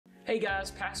Hey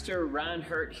guys, Pastor Ryan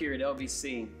Hurt here at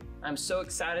LVC. I'm so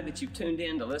excited that you've tuned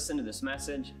in to listen to this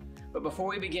message. But before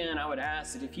we begin, I would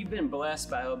ask that if you've been blessed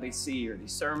by LVC or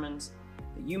these sermons,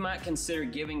 that you might consider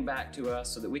giving back to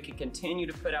us so that we can continue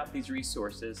to put out these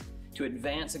resources to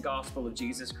advance the gospel of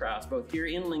Jesus Christ, both here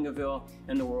in Lingoville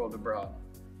and the world abroad.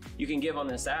 You can give on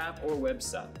this app or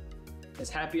website. As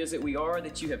happy as that we are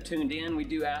that you have tuned in, we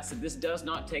do ask that this does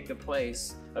not take the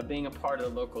place of being a part of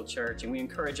the local church, and we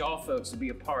encourage all folks to be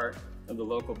a part of the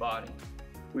local body.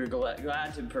 We're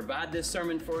glad to provide this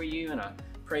sermon for you, and I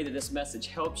pray that this message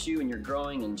helps you and you're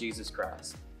growing in Jesus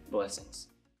Christ. Blessings.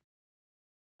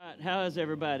 All right, how is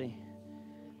everybody?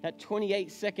 That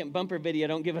 28-second bumper video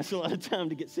don't give us a lot of time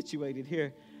to get situated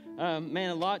here. Man,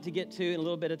 a lot to get to in a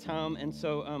little bit of time, and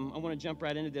so I want to jump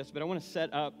right into this, but I want to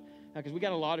set up because we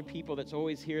got a lot of people that's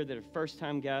always here that are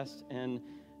first-time guests, and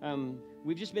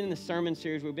we've just been in the sermon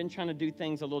series. We've been trying to do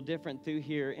things a little different through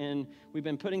here, and we've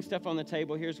been putting stuff on the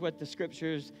table. Here's what the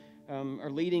scriptures are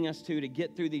leading us to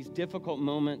get through these difficult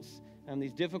moments,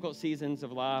 these difficult seasons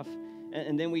of life,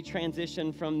 and then we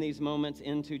transition from these moments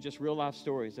into just real life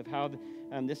stories of how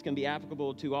this can be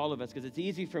applicable to all of us, because it's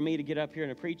easy for me to get up here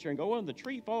and a preacher and go, well, the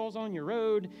tree falls on your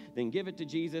road, then give it to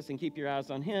Jesus and keep your eyes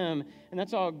on him, and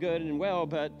that's all good and well,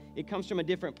 but it comes from a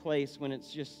different place when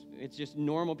it's just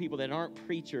normal people that aren't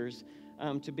preachers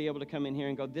to be able to come in here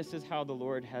and go, this is how the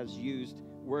Lord has used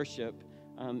worship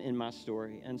in my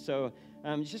story. And so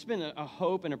it's just been a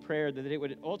hope and a prayer that it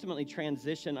would ultimately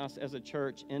transition us as a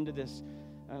church into this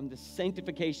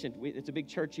sanctification. It's a big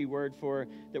churchy word for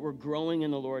that we're growing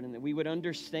in the Lord, and that we would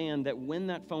understand that when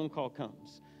that phone call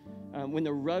comes, when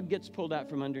the rug gets pulled out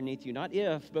from underneath you, not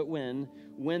if, but when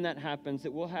that happens,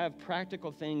 that we'll have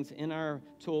practical things in our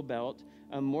tool belt,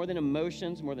 more than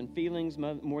emotions, more than feelings,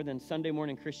 more than Sunday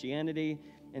morning Christianity,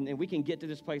 and we can get to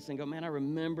this place and go, man, I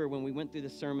remember when we went through the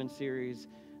sermon series,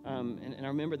 and I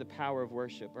remember the power of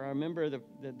worship, or I remember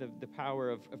the power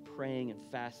of praying and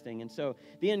fasting. And so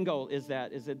the end goal is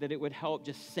that it would help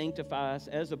just sanctify us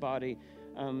as a body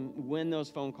when those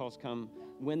phone calls come,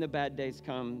 when the bad days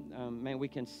come, man, we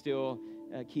can still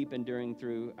keep enduring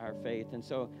through our faith. And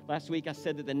so last week I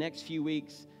said that the next few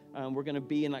weeks we're going to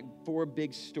be in like 4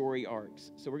 big story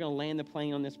arcs. So we're going to land the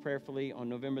plane on this prayerfully on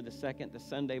November the 2nd, the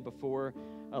Sunday before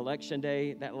Election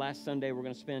Day. That last Sunday we're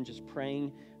going to spend just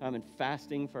praying and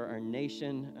fasting for our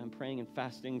nation, praying and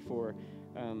fasting for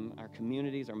our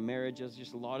communities, our marriages,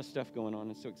 just a lot of stuff going on,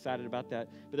 and so excited about that.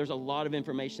 But there's a lot of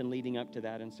information leading up to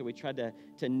that, and so we tried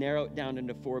to narrow it down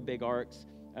into 4 big arcs.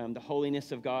 The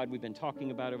holiness of God we've been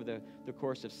talking about over the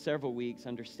course of several weeks,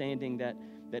 understanding that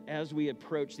as we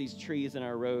approach these trees in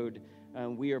our road,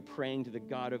 we are praying to the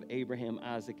God of Abraham,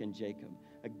 Isaac, and Jacob,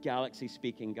 a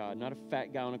galaxy-speaking God, not a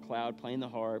fat guy on a cloud playing the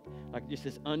harp, like just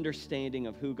this understanding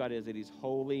of who God is, that he's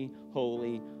holy,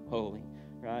 holy, holy.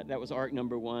 Right? That was arc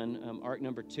number 1. Arc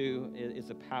number 2 is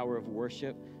the power of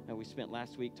worship. We spent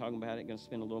last week talking about it. Going to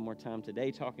spend a little more time today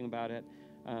talking about it.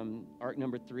 Arc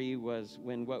number 3 was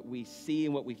when what we see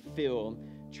and what we feel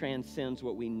transcends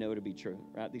what we know to be true,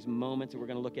 right? These moments that we're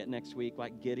going to look at next week,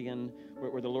 like Gideon,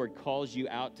 where the Lord calls you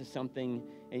out to something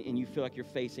and you feel like you're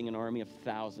facing an army of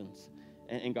thousands.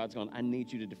 And God's going, I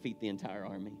need you to defeat the entire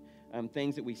army.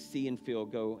 Things that we see and feel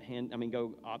go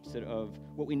opposite of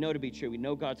what we know to be true. We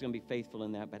know God's going to be faithful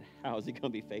in that, but how is he going to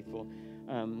be faithful?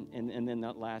 And then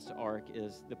that last arc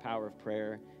is the power of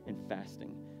prayer and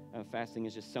fasting. Fasting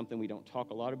is just something we don't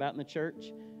talk a lot about in the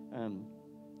church.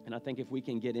 And I think if we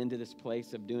can get into this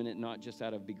place of doing it not just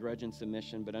out of begrudging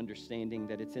submission, but understanding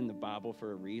that it's in the Bible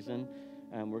for a reason,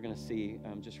 we're going to see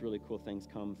just really cool things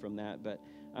come from that. But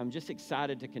I'm just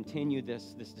excited to continue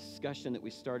this discussion that we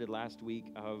started last week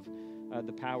of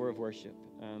the power of worship,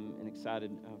 and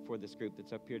excited for this group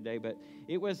that's up here today. But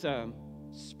it was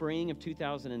spring of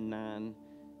 2009,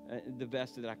 the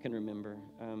best that I can remember.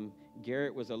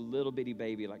 Garrett was a little bitty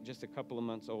baby, like just a couple of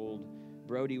months old.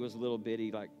 Brody was little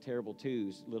bitty, like Terrible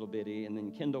 2's little bitty, and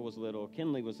then Kendall was little.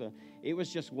 Kinley it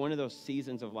was just one of those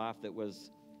seasons of life that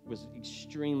was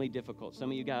extremely difficult.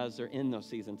 Some of you guys are in those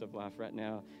seasons of life right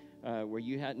now where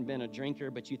you hadn't been a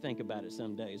drinker, but you think about it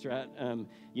some days, right?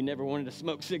 You never wanted to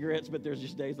smoke cigarettes, but there's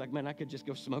just days like, man, I could just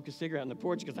go smoke a cigarette on the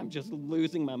porch because I'm just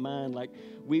losing my mind. Like,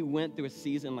 we went through a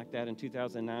season like that in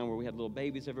 2009 where we had little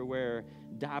babies everywhere,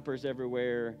 diapers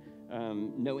everywhere,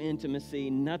 no intimacy,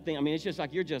 nothing. I mean, it's just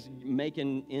like you're just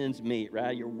making ends meet,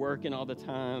 right? You're working all the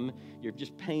time. You're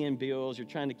just paying bills. You're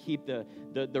trying to keep the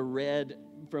red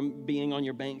from being on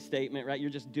your bank statement, right? You're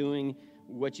just doing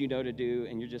what you know to do,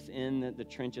 and you're just in the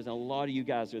trenches, and a lot of you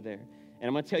guys are there. And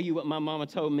I'm going to tell you what my mama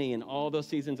told me in all those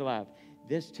seasons of life.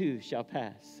 this too shall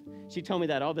pass. She told me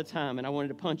that all the time, and I wanted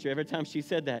to punch her every time she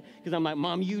said that, because I'm like,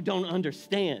 Mom, you don't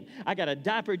understand. I got a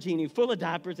diaper genie full of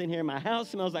diapers in here. My house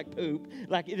smells like poop.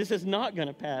 Like, this is not going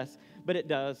to pass. But it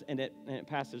does, and it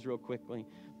passes real quickly.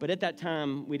 But at that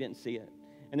time, we didn't see it.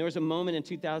 And there was a moment in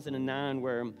 2009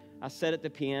 where I sat at the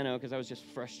piano because I was just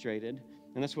frustrated.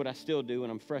 And that's what I still do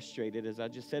when I'm frustrated, is I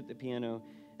just sat at the piano,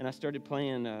 and I started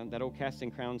playing that old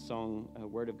Casting Crowns song,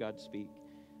 Word of God Speak.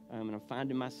 And I'm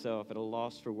finding myself at a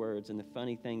loss for words. And the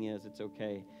funny thing is, it's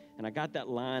okay. And I got that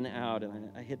line out,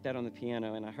 and I hit that on the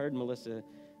piano, and I heard Melissa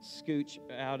scooch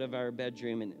out of our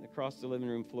bedroom and across the living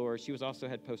room floor. She also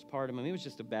had postpartum. I mean, it was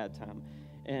just a bad time.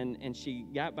 And she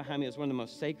got behind me. It was one of the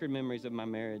most sacred memories of my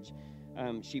marriage.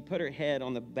 She put her head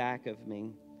on the back of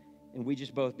me, and we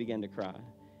just both began to cry.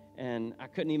 And I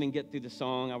couldn't even get through the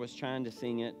song. I was trying to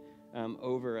sing it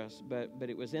over us. But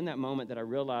it was in that moment that I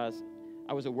realized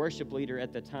I was a worship leader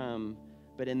at the time.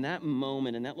 But in that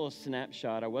moment, in that little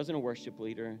snapshot, I wasn't a worship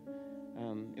leader.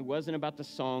 It wasn't about the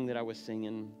song that I was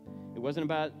singing. It wasn't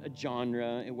about a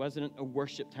genre. It wasn't a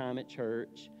worship time at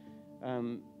church.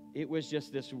 It was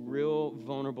just this real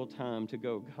vulnerable time to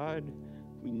go, God,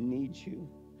 we need you.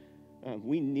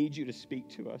 We need you to speak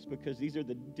to us, because these are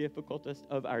the difficultest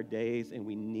of our days, and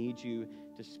we need you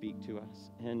to speak to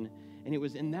us. And it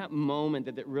was in that moment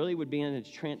that really would begin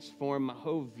to transform my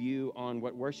whole view on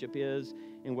what worship is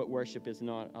and what worship is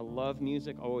not. I love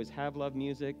music, always have loved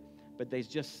music, but there's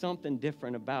just something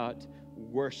different about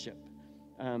worship.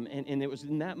 And it was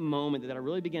in that moment that I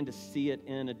really began to see it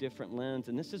in a different lens.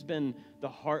 And this has been the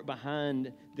heart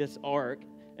behind this arc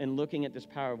and looking at this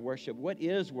power of worship. What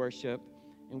is worship?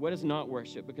 And what is not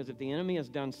worship? Because if the enemy has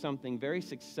done something very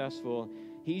successful,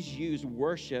 he's used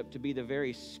worship to be the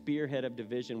very spearhead of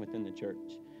division within the church.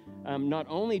 Not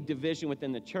only division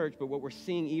within the church, but what we're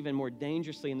seeing even more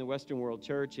dangerously in the Western world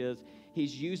church is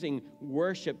he's using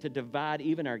worship to divide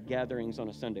even our gatherings on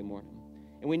a Sunday morning.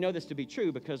 And we know this to be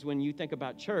true because when you think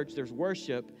about church, there's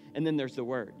worship and then there's the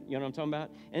word. You know what I'm talking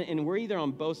about? And we're either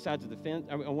on both sides of the fence,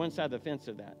 on one side of the fence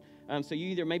of that. So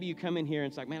maybe you come in here and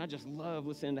it's like, man, I just love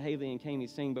listening to Haley and Kami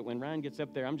sing, but when Ryan gets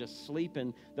up there, I'm just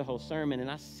sleeping the whole sermon,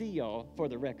 and I see y'all, for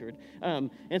the record.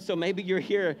 And so maybe you're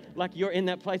here, like you're in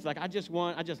that place, like I just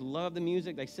love the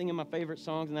music. They sing in my favorite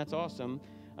songs, and that's awesome.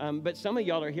 But some of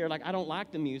y'all are here like, I don't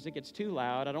like the music. It's too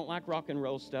loud. I don't like rock and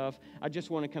roll stuff. I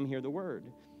just want to come hear the word.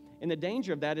 And the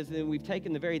danger of that is that we've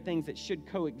taken the very things that should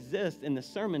coexist in the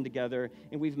sermon together,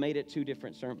 and we've made it two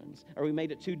different sermons, or we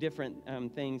made it two different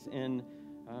things in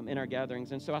our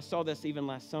gatherings. And so I saw this even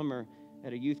last summer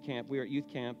at a youth camp. We were at youth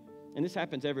camp, and this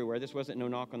happens everywhere. This wasn't no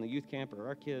knock on the youth camp or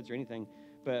our kids or anything,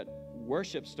 but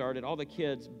worship started. All the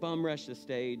kids bum rush the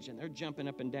stage, and they're jumping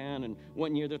up and down, and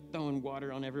one year they're throwing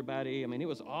water on everybody. I mean, it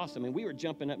was awesome, and we were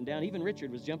jumping up and down. Even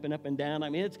Richard was jumping up and down. I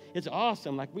mean, it's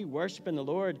awesome. Like, we worshiping the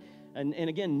Lord, and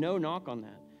again, no knock on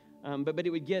that. But it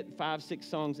would get 5-6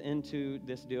 songs into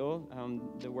this deal.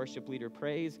 The worship leader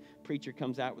prays, preacher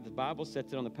comes out with the Bible,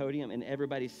 sets it on the podium, and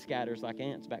everybody scatters like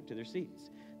ants back to their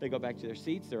seats. They go back to their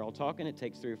seats, they're all talking. It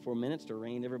takes 3 or 4 minutes to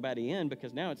rein everybody in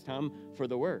because now it's time for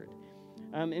the word.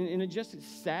 And it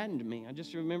saddened me. I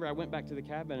just remember I went back to the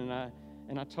cabin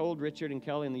and I told Richard and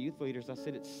Kelly and the youth leaders, I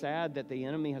said, it's sad that the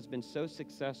enemy has been so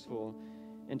successful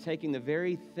in taking the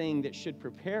very thing that should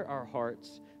prepare our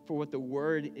hearts for what the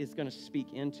word is going to speak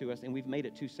into us, and we've made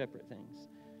it two separate things.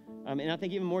 And I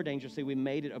think even more dangerously, we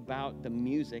made it about the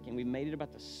music, and we made it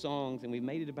about the songs, and we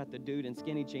made it about the dude in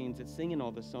skinny jeans that's singing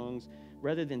all the songs,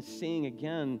 rather than seeing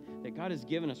again that God has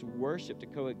given us worship to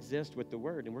coexist with the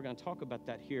word. And we're going to talk about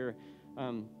that here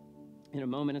in a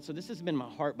moment. And so this has been my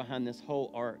heart behind this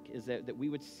whole arc, is that we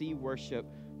would see worship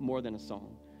more than a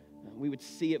song. We would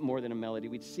see it more than a melody.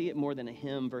 We'd see it more than a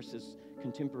hymn versus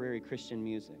contemporary Christian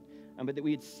music. But that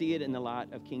we'd see it in the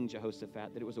light of King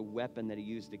Jehoshaphat, that it was a weapon that he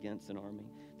used against an army.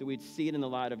 That we'd see it in the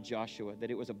light of Joshua,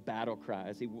 that it was a battle cry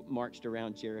as he marched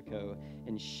around Jericho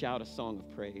and shout a song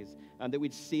of praise. That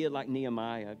we'd see it like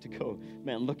Nehemiah to go,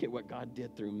 man, look at what God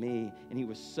did through me. And he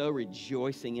was so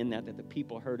rejoicing in that the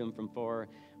people heard him from far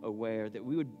away. That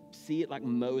we would see it like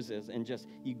Moses, and just,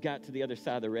 you got to the other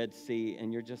side of the Red Sea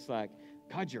and you're just like,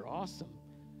 God, you're awesome.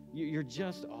 You're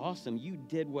just awesome. You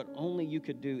did what only you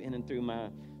could do in and through my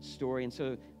story. And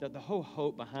so the whole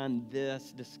hope behind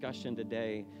this discussion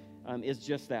today is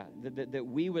just that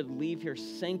we would leave here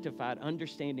sanctified,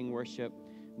 understanding worship,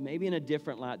 maybe in a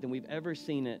different light than we've ever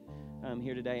seen it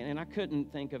here today. And I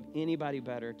couldn't think of anybody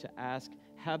better to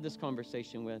have this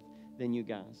conversation with than you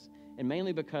guys. And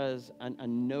mainly because I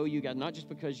know you guys, not just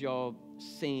because y'all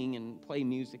sing and play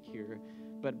music here,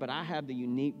 but I have the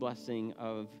unique blessing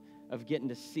of getting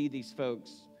to see these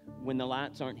folks when the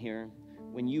lights aren't here,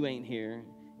 when you ain't here.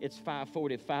 It's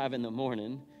 5:45 in the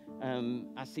morning.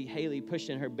 I see Haley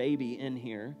pushing her baby in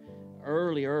here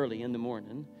early in the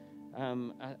morning.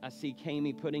 I see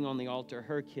Kami putting on the altar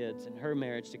her kids and her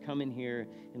marriage to come in here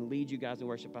and lead you guys in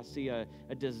worship. I see a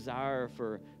desire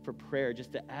for prayer,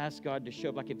 just to ask God to show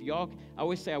up. Like if y'all, I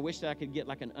always say I wish that I could get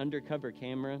like an undercover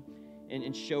camera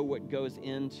and show what goes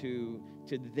into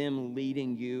them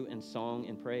leading you in song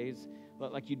and praise.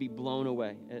 Like you'd be blown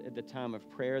away at the time of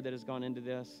prayer that has gone into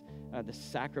this, the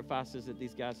sacrifices that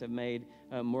these guys have made.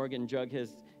 Morgan drug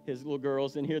his little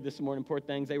girls in here this morning, poor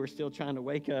things. They were still trying to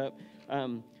wake up.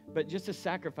 But just the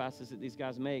sacrifices that these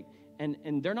guys make.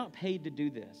 And they're not paid to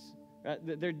do this. Right?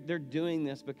 They're doing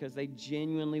this because they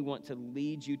genuinely want to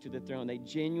lead you to the throne. They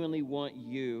genuinely want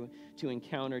you to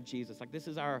encounter Jesus. Like this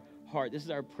is our heart. This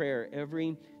is our prayer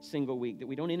every single week, that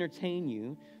we don't entertain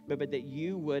you, but that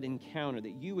you would encounter,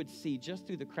 that you would see just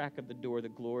through the crack of the door the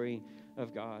glory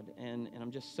of God. And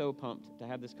I'm just so pumped to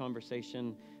have this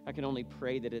conversation. I can only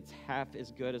pray that it's half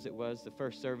as good as it was the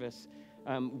first service.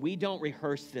 We don't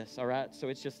rehearse this, all right? So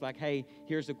it's just like, hey,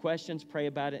 here's the questions, pray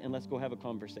about it, and let's go have a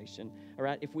conversation, all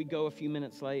right? If we go a few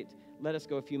minutes late, let us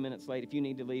go a few minutes late. If you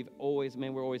need to leave, always,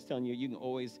 man, we're always telling you, you can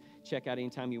always check out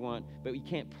anytime you want, but you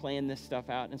can't plan this stuff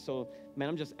out. And so, man,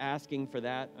 I'm just asking for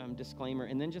that disclaimer,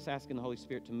 and then just asking the Holy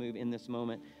Spirit to move in this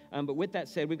moment. But with that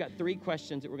said, we've got 3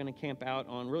 questions that we're going to camp out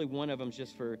on. Really, one of them is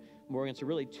just for Morgan, so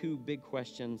really 2 big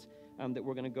questions that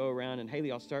we're going to go around. And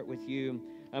Haley, I'll start with you.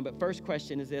 But first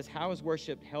question is this: how has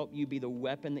worship helped you be the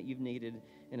weapon that you've needed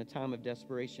in a time of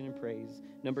desperation and praise?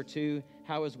 Number 2,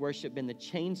 how has worship been the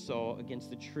chainsaw against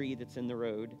the tree that's in the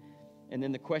road? And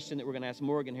then the question that we're going to ask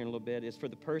Morgan here in a little bit is for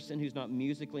the person who's not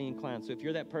musically inclined. So if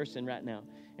you're that person right now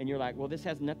and you're like, well, this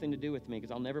has nothing to do with me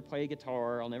because I'll never play a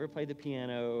guitar, I'll never play the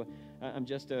piano, I'm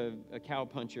just a cow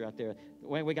puncher out there.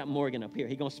 We got Morgan up here.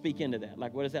 He's going to speak into that.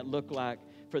 Like, what does that look like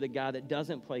for the guy that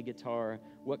doesn't play guitar?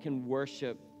 What can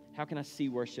worship, how can I see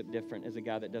worship different as a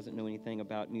guy that doesn't know anything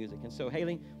about music? And so,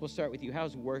 Haley, we'll start with you.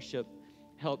 How's worship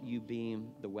helped you be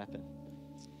the weapon?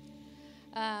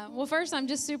 Well, first, I'm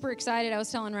just super excited. I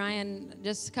was telling Ryan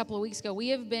just a couple of weeks ago, we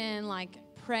have been like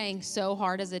praying so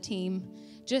hard as a team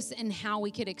just in how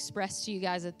we could express to you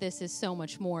guys that this is so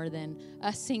much more than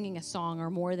us singing a song or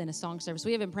more than a song service.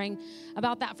 We have been praying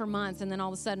about that for months, and then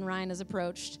all of a sudden Ryan has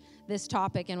approached this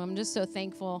topic, and I'm just so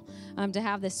thankful to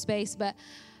have this space. But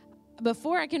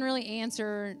before I can really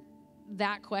answer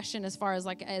that question as far as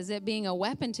like, is it being a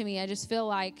weapon to me, I just feel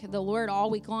like the Lord all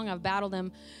week long, I've battled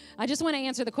him. I just want to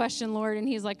answer the question, Lord, and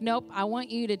he's like, nope, I want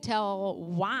you to tell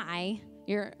why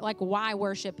why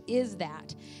worship is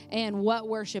that and what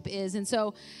worship is. And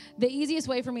so the easiest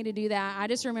way for me to do that, I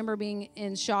just remember being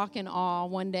in shock and awe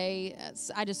one day.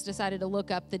 I just decided to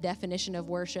look up the definition of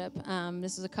worship.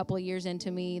 This is a couple of years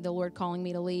into me, the Lord calling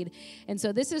me to lead. And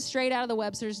so this is straight out of the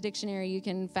Webster's dictionary. You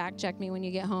can fact check me when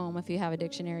you get home if you have a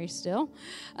dictionary still.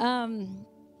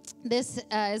 This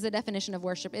is a definition of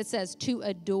worship. It says to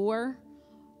adore,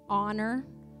 honor,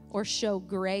 or show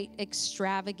great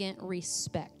extravagant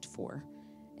respect for.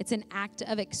 It's an act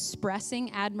of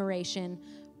expressing admiration,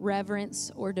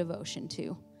 reverence, or devotion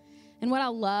to. And what I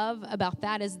love about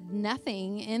that is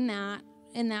nothing in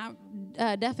that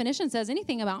definition says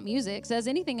anything about music, says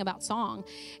anything about song.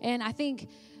 And I think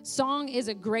song is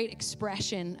a great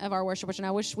expression of our worship, and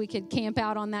I wish we could camp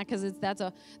out on that because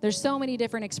there's so many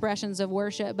different expressions of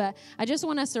worship. But I just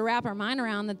want us to wrap our mind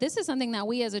around that this is something that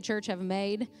we as a church have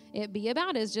made it be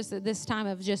about, is just at this time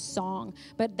of just song.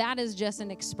 But that is just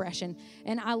an expression.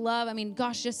 And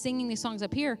just singing these songs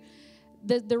up here,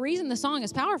 the reason the song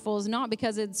is powerful is not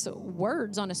because it's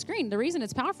words on a screen. The reason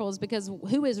it's powerful is because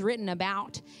who is written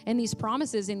about and these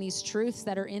promises and these truths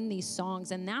that are in these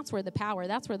songs. And that's where the power,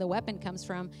 that's where the weapon comes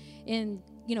from in,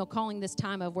 calling this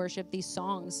time of worship, these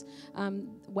songs,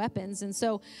 weapons. And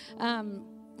so,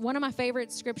 one of my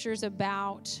favorite scriptures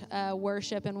about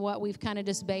worship and what we've kind of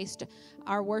just based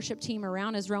our worship team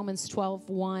around is Romans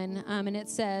 12:1. And it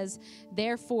says,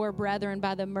 therefore, brethren,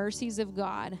 by the mercies of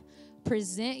God,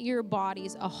 present your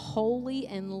bodies a holy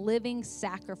and living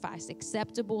sacrifice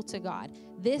acceptable to God.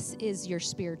 This is your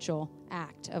spiritual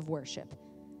act of worship.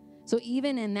 So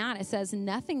even in that, it says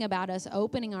nothing about us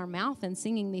opening our mouth and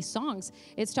singing these songs.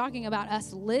 It's talking about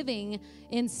us living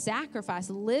in sacrifice,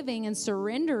 living and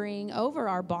surrendering over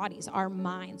our bodies, our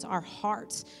minds, our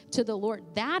hearts to the Lord.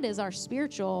 That is our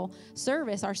spiritual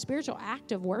service, our spiritual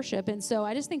act of worship. And so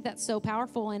I just think that's so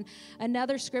powerful. And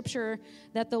another scripture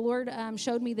that the Lord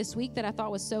showed me this week that I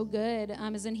thought was so good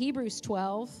is in Hebrews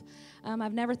 12.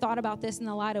 I've never thought about this in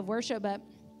the light of worship, but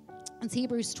it's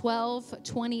Hebrews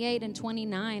 12:28 and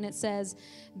 29. It says,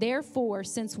 therefore,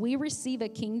 since we receive a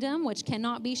kingdom which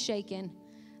cannot be shaken,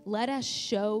 let us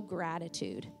show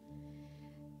gratitude.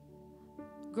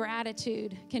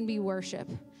 Gratitude can be worship.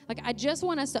 Like, I just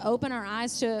want us to open our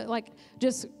eyes to, like,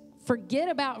 just forget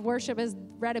about worship as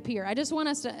right up here. I just want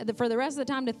us to, for the rest of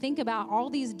the time, to think about all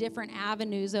these different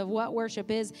avenues of what worship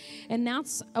is. And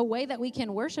that's a way that we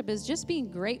can worship, is just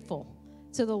being grateful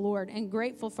to the Lord and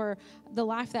grateful for the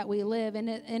life that we live. And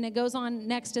it goes on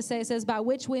next to say, it says, by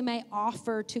which we may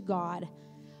offer to God.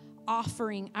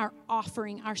 Offering,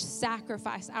 our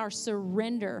sacrifice, our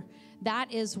surrender.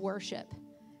 That is worship.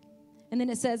 And then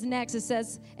it says next, it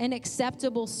says, an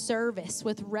acceptable service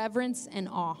with reverence and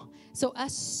awe. So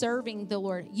us serving the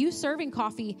Lord, you serving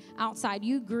coffee outside,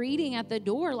 you greeting at the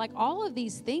door, like all of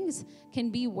these things can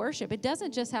be worship. It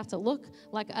doesn't just have to look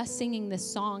like us singing this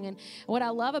song. And what I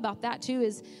love about that too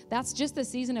is that's just the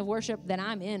season of worship that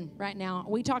I'm in right now.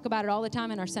 We talk about it all the time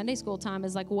in our Sunday school time,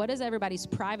 is like, what does everybody's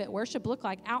private worship look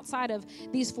like outside of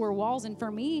these four walls? And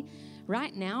for me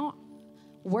right now,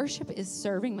 worship is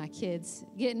serving my kids,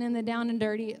 getting in the down and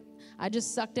dirty. I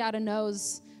just sucked out a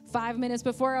nose 5 minutes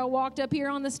before I walked up here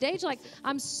on the stage. Like,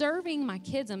 I'm serving my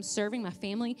kids, I'm serving my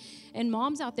family. And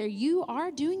moms out there, you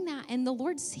are doing that, and the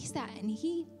Lord sees that, and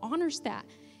He honors that.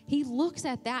 He looks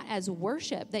at that as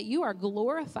worship, that you are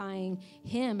glorifying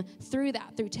Him through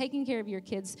that, through taking care of your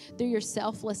kids, through your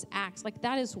selfless acts. Like,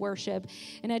 that is worship.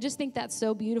 And I just think that's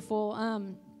so beautiful.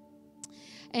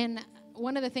 And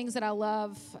one of the things that I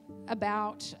love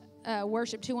about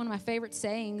worship too, one of my favorite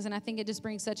sayings, and I think it just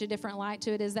brings such a different light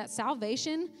to it, is that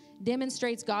salvation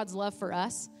demonstrates God's love for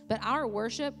us, but our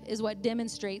worship is what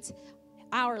demonstrates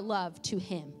our love to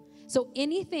Him. So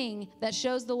anything that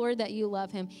shows the Lord that you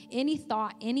love Him, any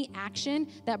thought, any action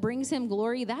that brings Him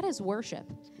glory, that is worship.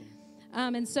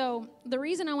 And so the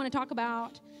reason I want to talk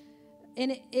about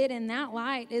it in that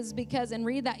light is because, and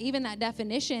read that, even that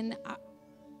definition,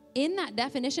 in that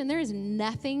definition, there is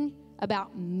nothing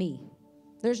about me.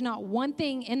 There's not one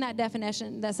thing in that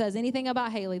definition that says anything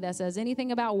about Haley, that says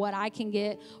anything about what I can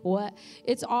get,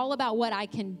 it's all about what I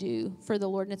can do for the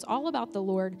Lord, and it's all about the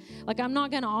Lord. Like, I'm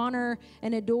not going to honor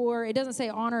and adore. It doesn't say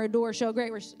honor, adore, show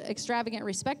great, extravagant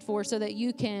respect for, so that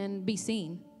you can be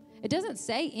seen. It doesn't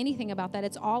say anything about that.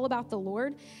 It's all about the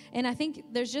Lord. And I think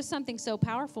there's just something so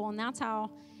powerful, and that's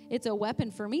how it's a weapon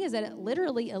for me, is that it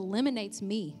literally eliminates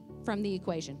me from the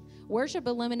equation. Worship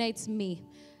eliminates me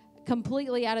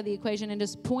completely out of the equation and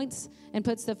just points and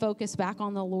puts the focus back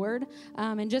on the Lord,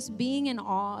 and just being in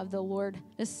awe of the Lord,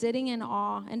 just sitting in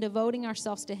awe and devoting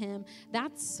ourselves to Him.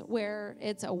 That's where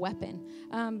it's a weapon,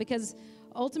 because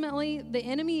ultimately the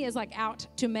enemy is like out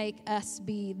to make us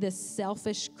be this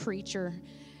selfish creature,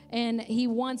 and he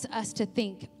wants us to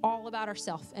think all about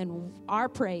ourselves and our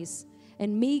praise,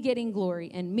 and me getting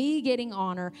glory, and me getting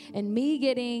honor, and me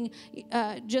getting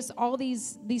just all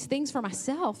these things for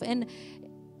myself. And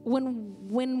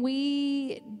when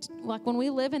we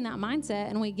live in that mindset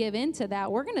and we give into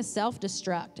that, we're going to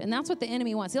self-destruct. And that's what the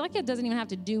enemy wants. Like, it doesn't even have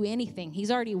to do anything.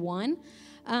 He's already won.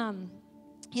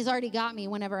 He's already got me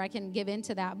whenever I can give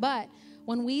into that. But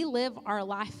when we live our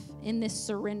life in this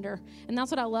surrender, and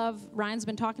that's what I love. Ryan's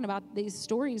been talking about these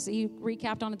stories. He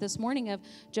recapped on it this morning of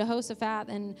Jehoshaphat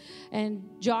and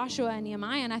Joshua and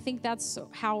Nehemiah. And I think that's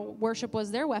how worship was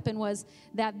their weapon, was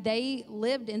that they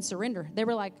lived in surrender. They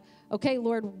were like, okay,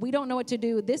 Lord, we don't know what to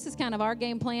do. This is kind of our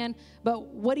game plan, but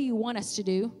what do you want us to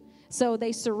do? So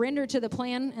they surrendered to the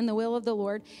plan and the will of the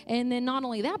Lord. And then not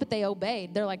only that, but they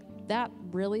obeyed. They're like, that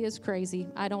really is crazy.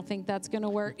 I don't think that's going to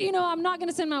work. I'm not going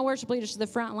to send my worship leaders to the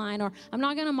front line, or I'm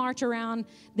not going to march around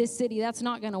this city. That's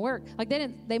not going to work. Like,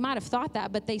 they might have thought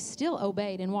that, but they still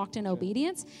obeyed and walked in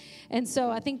obedience. And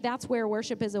so I think that's where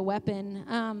worship is a weapon.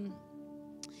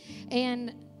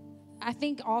 And I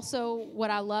think also what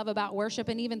I love about worship,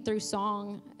 and even through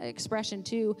song expression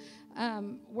too,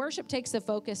 worship takes the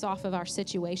focus off of our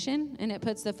situation and it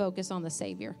puts the focus on the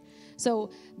Savior.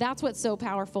 So that's what's so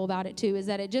powerful about it too, is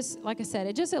that it just, like I said,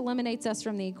 it just eliminates us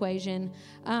from the equation.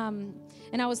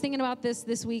 And I was thinking about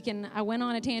this week, and I went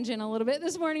on a tangent a little bit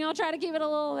this morning. I'll try to keep it a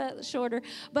little bit shorter.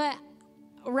 But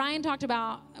Ryan talked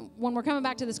about, when we're coming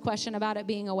back to this question about it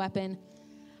being a weapon,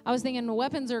 I was thinking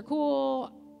weapons are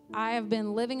cool. I have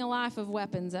been living a life of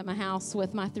weapons at my house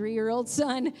with my 3-year-old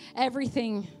son.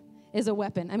 Everything is a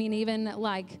weapon. I mean, even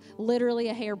like literally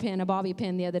a hairpin, a bobby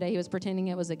pin the other day, he was pretending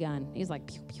it was a gun. He's like,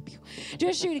 pew, pew, pew,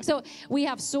 just shooting. So we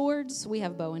have swords, we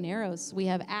have bow and arrows, we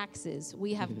have axes,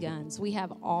 we have guns, we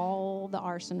have all the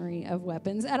arsenal of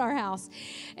weapons at our house.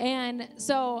 And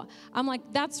so I'm like,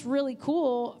 that's really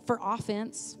cool for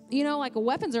offense like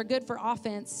weapons are good for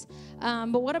offense,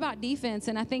 but what about defense?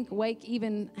 And I think Wake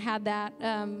even had that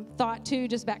thought too,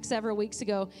 just back several weeks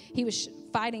ago. He was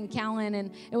fighting Callan,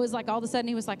 and it was like all of a sudden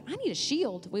he was like, I need a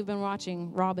shield. We've been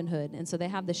watching Robin Hood, and so they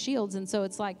have the shields, and so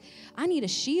it's like, I need a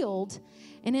shield.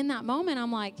 And in that moment,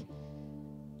 I'm like,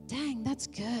 dang, that's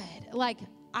good. Like,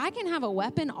 I can have a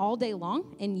weapon all day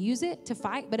long and use it to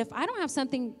fight, but if I don't have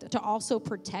something to also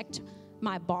protect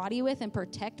my body with and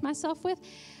protect myself with,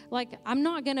 like, I'm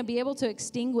not going to be able to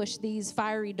extinguish these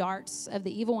fiery darts of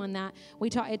the evil one that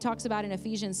it talks about in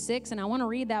Ephesians 6, and I want to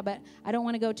read that, but I don't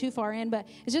want to go too far in, but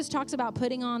it just talks about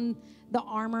putting on the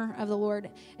armor of the Lord,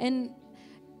 and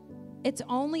it's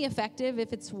only effective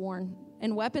if it's worn,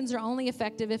 and weapons are only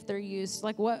effective if they're used.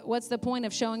 Like, what's the point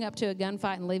of showing up to a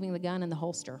gunfight and leaving the gun in the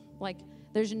holster? Like,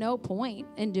 there's no point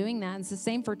in doing that. It's the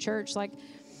same for church. Like,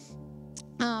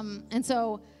 and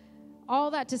so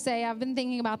all that to say, I've been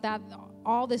thinking about that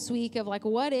all this week of like,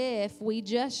 what if we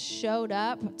just showed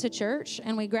up to church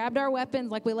and we grabbed our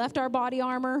weapons, like we left our body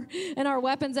armor and our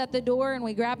weapons at the door, and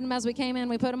we grabbed them as we came in,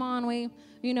 we put them on, we,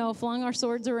 flung our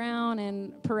swords around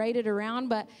and paraded around,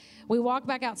 but we walked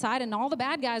back outside and all the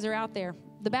bad guys are out there.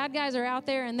 The bad guys are out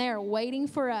there and they're waiting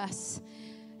for us,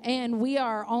 and we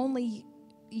are only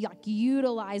like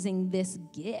utilizing this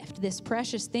gift, this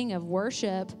precious thing of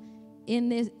worship in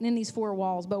these four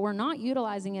walls, but we're not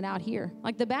utilizing it out here.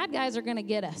 Like, the bad guys are going to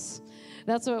get us.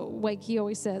 That's what Wakey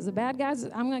always says. The bad guys,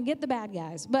 I'm going to get the bad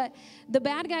guys. But the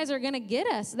bad guys are going to get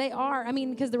us. They are. I mean,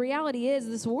 because the reality is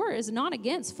this war is not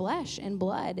against flesh and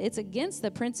blood. It's against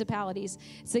the principalities.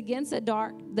 It's against the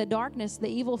darkness, the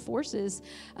evil forces.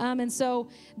 And so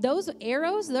those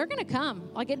arrows, they're going to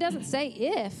come. Like, it doesn't say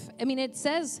if. I mean, it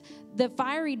says the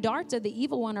fiery darts of the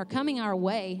evil one are coming our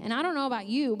way. And I don't know about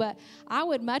you, but I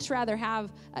would much rather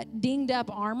have a dinged up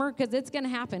armor, because it's going to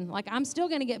happen. Like, I'm still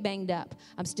going to get banged up.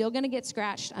 I'm still going to get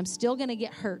scratched. I'm still going to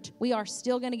get hurt. We are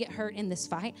still going to get hurt in this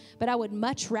fight. But I would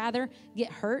much rather get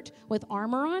hurt with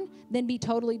armor on than be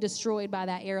totally destroyed by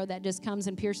that arrow that just comes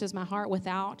and pierces my heart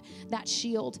without that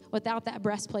shield, without that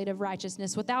breastplate of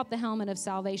righteousness, without the helmet of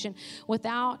salvation,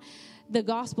 without the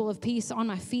gospel of peace on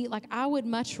my feet. Like, I would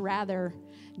much rather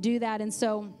do that. And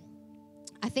so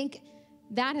I think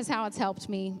that is how it's helped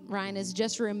me, Ryan, is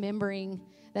just remembering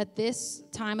that this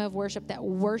time of worship, that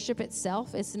worship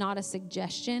itself is not a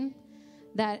suggestion,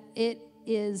 that it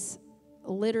is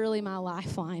literally my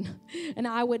lifeline. And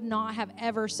I would not have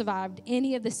ever survived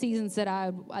any of the seasons that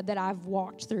I've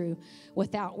walked through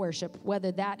without worship,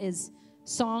 whether that is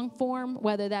song form,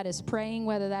 whether that is praying,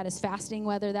 whether that is fasting,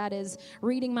 whether that is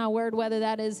reading my word, whether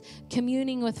that is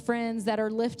communing with friends that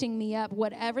are lifting me up,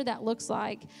 whatever that looks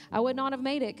like, I would not have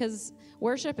made it, because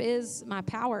worship is my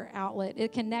power outlet.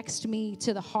 It connects me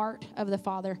to the heart of the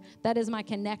Father. That is my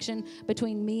connection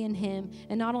between me and Him.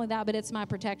 And not only that, but it's my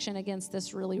protection against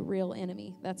this really real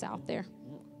enemy that's out there.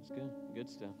 Yeah, that's good. Good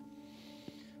stuff.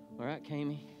 All right,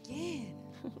 Kami. Yeah.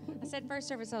 I said first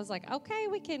service, I was like, okay,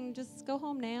 we can just go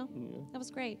home now. Yeah. That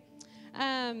was great.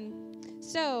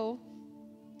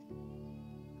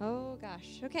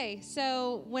 Okay,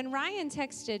 so when Ryan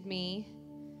texted me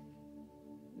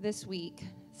this week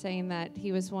saying that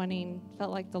he was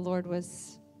felt like the Lord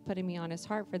was putting me on his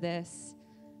heart for this,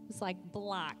 it was like,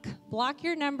 block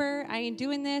your number. I ain't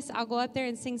doing this. I'll go up there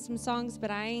and sing some songs,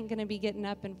 but I ain't going to be getting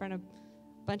up in front of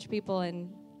a bunch of people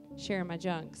and sharing my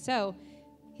junk. So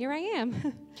here I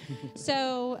am.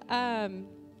 So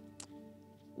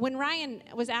when Ryan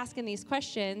was asking these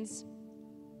questions,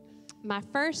 my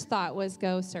first thought was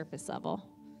go surface level.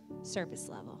 Surface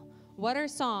level. What are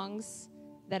songs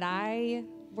that I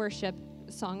worship,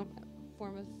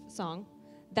 form of song,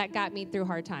 that got me through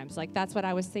hard times? Like, that's what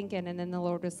I was thinking. And then the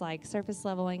Lord was like, surface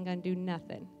level ain't going to do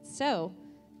nothing. So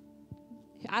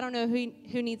I don't know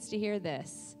who needs to hear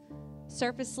this.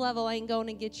 Surface level ain't going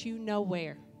to get you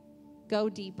nowhere. Go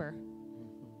deeper.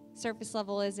 Surface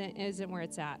level isn't where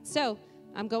it's at. So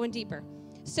I'm going deeper.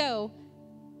 So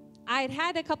I'd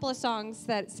had a couple of songs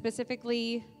that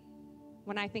specifically,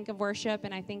 when I think of worship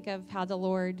and I think of how the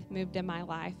Lord moved in my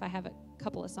life, I have a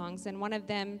couple of songs. And one of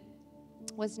them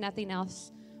was Nothing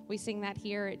Else. We sing that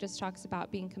here. It just talks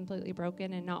about being completely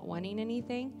broken and not wanting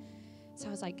anything. So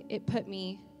I was like, it put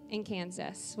me in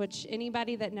Kansas, which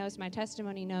anybody that knows my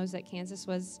testimony knows that Kansas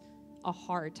was a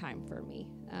hard time for me.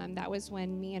 That was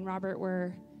when me and Robert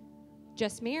were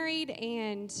just married,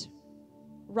 and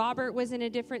Robert was in a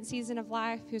different season of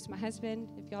life, who's my husband,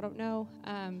 if y'all don't know.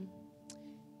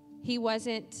 He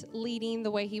wasn't leading the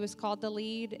way he was called to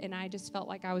lead, and I just felt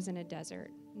like I was in a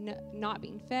desert, not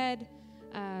being fed,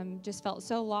 just felt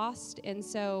so lost. And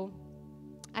so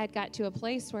I'd got to a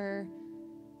place where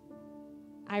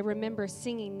I remember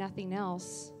singing Nothing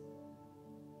Else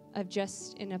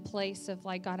just in a place of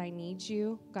like, God, I need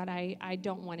you. God, I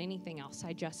don't want anything else.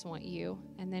 I just want you.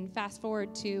 And then fast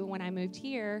forward to when I moved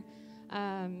here,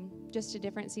 just a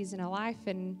different season of life.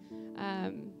 And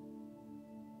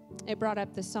it brought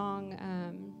up the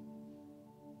song,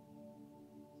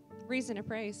 Reason to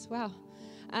Praise. Wow.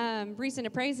 Reason to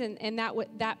Praise. And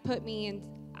that put me in,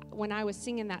 when I was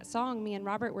singing that song, me and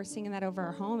Robert were singing that over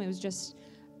our home. It was just,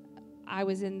 I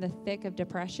was in the thick of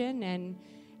depression,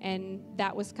 and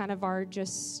that was kind of our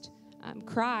just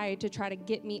cry to try to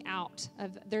get me out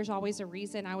of, there's always a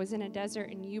reason. I was in a desert,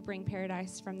 and you bring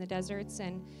paradise from the deserts.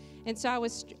 And so I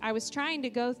was trying to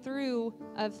go through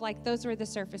of like, those were the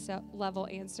surface level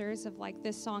answers of like,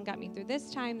 this song got me through this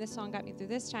time, this song got me through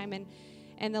this time.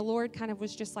 And the Lord kind of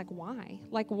was just like, why?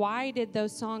 Like, why did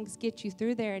those songs get you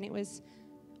through there? And it was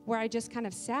where I just kind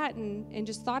of sat and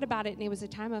just thought about it, and it was a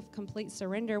time of complete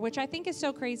surrender, which I think is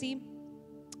so crazy.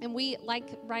 And we, like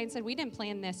Ryan said, we didn't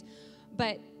plan this,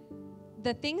 but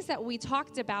the things that we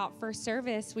talked about for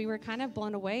service, we were kind of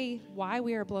blown away. Why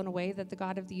we were blown away that the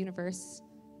God of the universe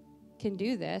can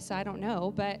do this, I don't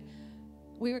know, but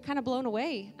we were kind of blown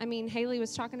away. I mean, Haley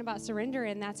was talking about surrender,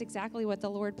 and that's exactly what the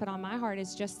Lord put on my heart,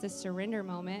 is just this surrender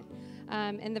moment.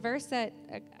 And the verse that,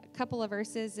 a couple of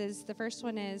verses is, the first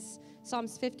one is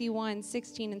Psalms 51,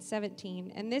 16 and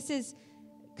 17. And this is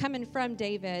coming from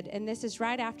David, and this is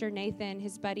right after Nathan,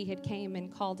 his buddy, had came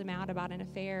and called him out about an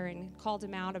affair and called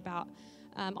him out about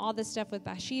all this stuff with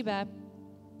Bathsheba.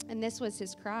 And this was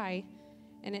his cry.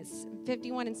 And it's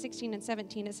 51 and 16 and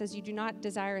 17. It says, you do not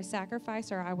desire a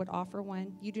sacrifice, or I would offer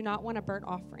one. You do not want a burnt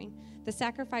offering. The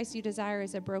sacrifice you desire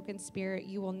is a broken spirit.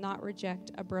 You will not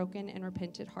reject a broken and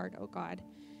repentant heart, O God.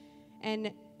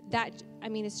 And that, I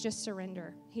mean, it's just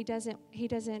surrender. He doesn't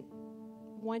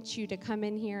want you to come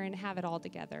in here and have it all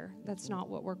together. That's not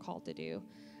what we're called to do.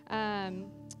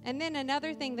 And then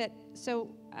another thing that,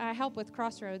 so I help with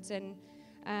Crossroads, and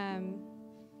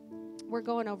we're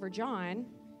going over John,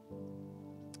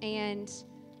 and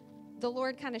the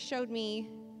Lord kind of showed me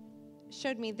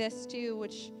this too,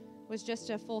 which was just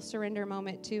a full surrender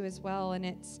moment too as well. And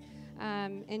it's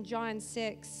in John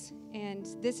 6, and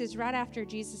this is right after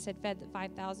Jesus had fed the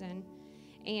 5,000.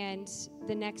 And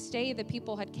the next day, the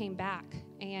people had came back,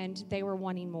 and they were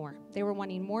wanting more. They were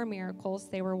wanting more miracles.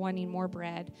 They were wanting more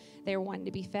bread. They were wanting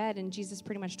to be fed. And Jesus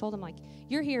pretty much told them, like,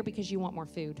 you're here because you want more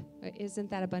food. Isn't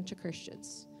that a bunch of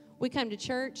Christians? We come to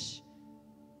church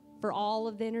for all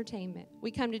of the entertainment.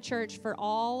 We come to church for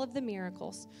all of the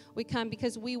miracles. We come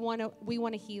because we want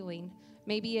a healing.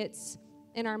 Maybe it's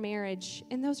in our marriage,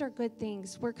 and those are good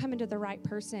things. We're coming to the right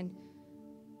person.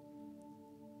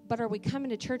 But are we coming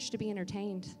to church to be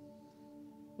entertained?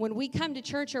 When we come to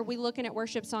church, are we looking at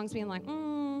worship songs being like,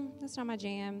 that's not my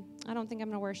jam. I don't think I'm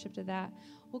going to worship to that.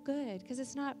 Well, good, because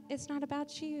it's not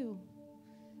about you.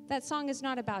 That song is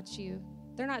not about you.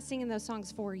 They're not singing those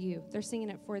songs for you. They're singing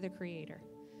it for the Creator.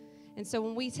 And so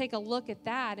when we take a look at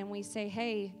that and we say,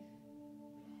 hey,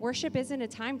 worship isn't a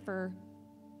time for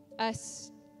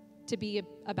us to be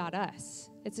about us.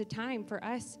 It's a time for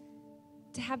us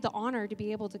to have the honor to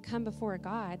be able to come before a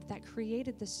God that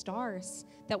created the stars,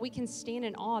 that we can stand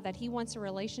in awe, that He wants a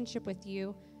relationship with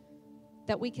you,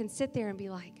 that we can sit there and be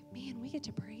like, man, we get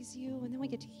to praise you, and then we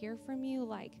get to hear from you.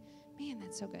 Like, man,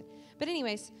 that's so good. But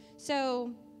anyways,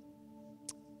 so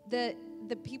the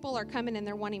people are coming and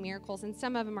they're wanting miracles, and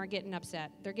some of them are getting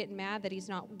upset. They're getting mad that He's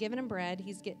not giving them bread.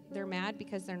 They're mad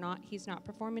because He's not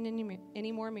performing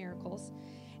any more miracles.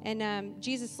 And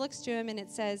Jesus looks to him, and it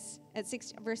says,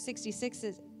 verse 66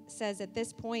 says, at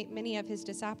this point, many of His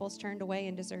disciples turned away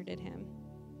and deserted Him.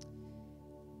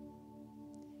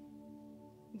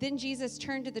 Then Jesus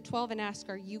turned to the 12 and asked,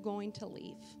 are you going to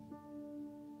leave?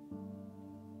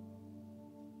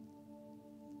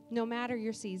 No matter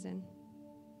your season,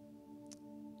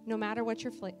 no matter what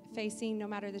you're facing, no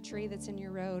matter the tree that's in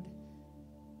your road,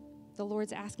 the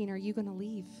Lord's asking, are you going to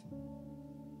leave?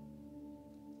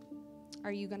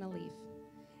 Are you going to leave?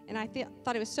 And I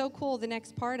thought it was so cool. The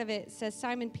next part of it says,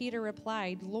 Simon Peter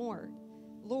replied, Lord,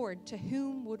 to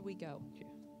whom would we go? Yeah.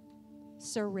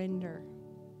 Surrender.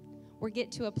 We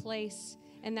get to a place,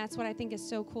 and that's what I think is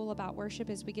so cool about worship,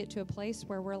 is we get to a place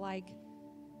where we're like,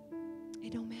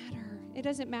 it don't matter. It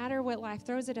doesn't matter what life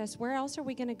throws at us. Where else are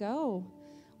we going to go?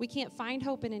 We can't find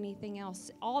hope in anything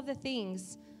else. All the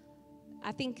things,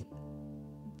 I think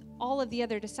all of the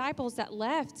other disciples that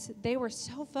left, they were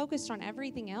so focused on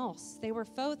everything else. They were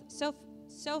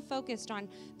so focused on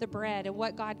the bread and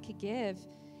what God could give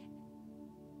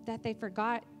that they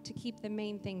forgot to keep the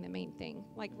main thing,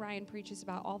 like Ryan preaches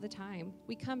about all the time.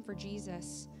 We come for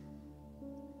Jesus,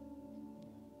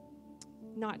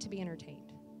 not to be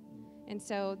entertained. And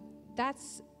so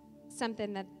that's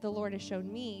something that the Lord has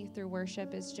shown me through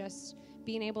worship is just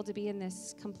being able to be in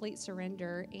this complete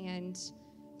surrender and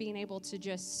being able to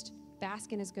just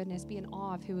bask in his goodness, be in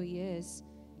awe of who he is,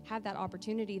 have that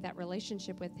opportunity, that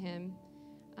relationship with him.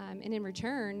 And in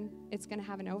return, it's going to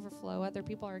have an overflow. Other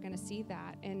people are going to see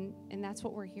that. And that's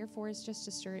what we're here for, is just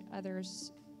to stir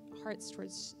others' hearts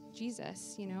towards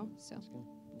Jesus, you know? So That's good.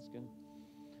 That's good.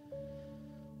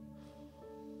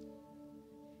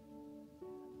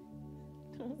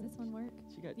 Does this one work?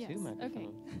 She got Yes, two okay.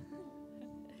 microphones.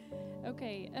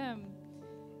 Okay,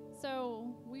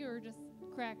 so we were just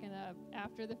cracking up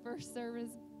after the first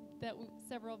service that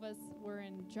several of us were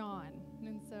in John.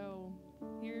 And so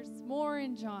here's more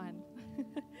in John.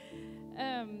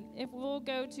 If we'll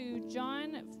go to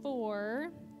John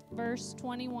 4, verse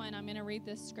 21, I'm going to read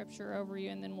this scripture over you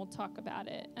and then we'll talk about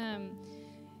it.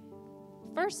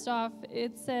 First off,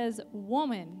 it says,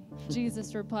 "Woman,"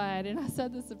 Jesus replied. And I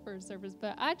said this at first service,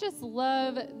 but I just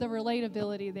love the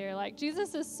relatability there. Like,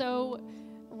 Jesus is so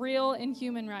real and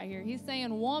human right here. He's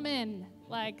saying, "Woman,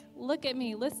 like, look at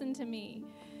me, listen to me."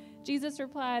 Jesus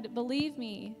replied, "Believe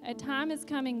me, a time is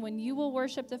coming when you will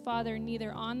worship the Father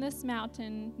neither on this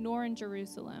mountain nor in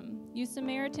Jerusalem. You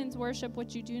Samaritans worship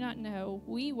what you do not know.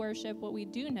 We worship what we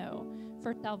do know,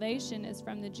 for salvation is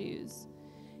from the Jews.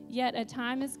 Yet a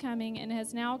time is coming and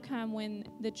has now come when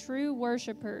the true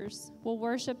worshipers will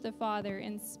worship the Father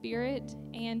in spirit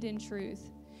and in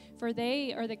truth, for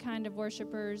they are the kind of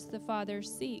worshipers the Father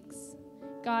seeks.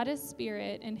 God is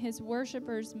spirit, and his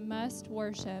worshipers must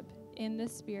worship in the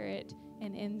spirit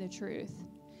and in the truth."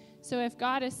 So if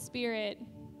God is spirit,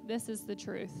 this is the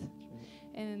truth.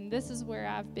 And this is where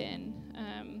I've been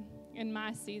in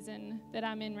my season that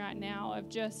I'm in right now, of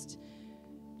just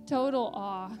total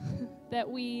awe that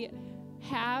we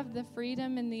have the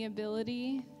freedom and the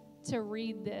ability to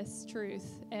read this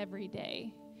truth every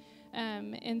day.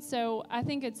 And so I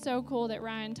think it's so cool that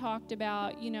Ryan talked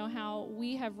about, you know, how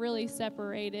we have really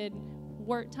separated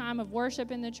time of worship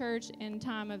in the church and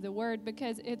time of the word,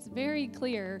 because it's very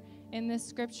clear in this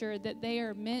scripture that they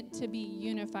are meant to be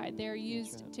unified. They're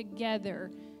used together.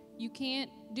 You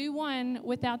can't do one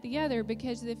without the other,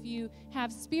 because if you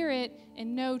have spirit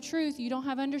and no truth, you don't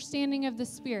have understanding of the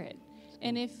spirit.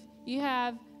 And if you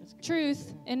have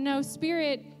truth and no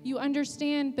spirit, you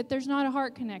understand, but there's not a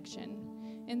heart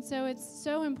connection. And so it's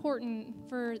so important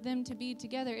for them to be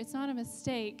together. It's not a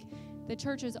mistake. The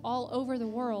churches all over the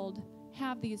world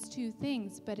have these two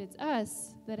things, but it's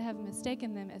us that have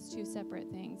mistaken them as two separate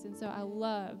things. And so I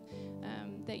love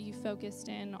that you focused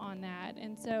in on that.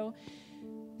 And so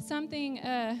something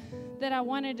that I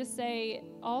wanted to say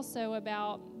also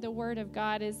about the Word of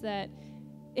God is that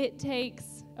it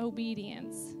takes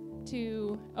obedience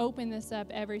to open this up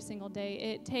every single day.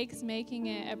 It takes making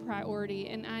it a priority.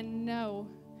 And I know,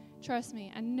 trust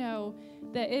me, I know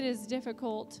that it is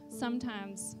difficult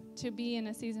sometimes to be in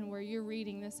a season where you're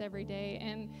reading this every day.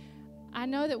 And I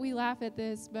know that we laugh at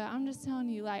this, but I'm just telling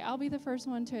you, like, I'll be the first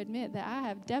one to admit that I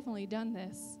have definitely done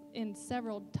this in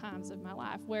several times of my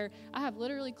life, where I have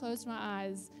literally closed my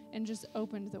eyes and just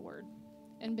opened the Word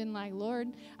and been like,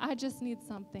 "Lord, I just need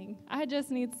something. I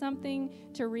just need something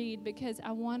to read because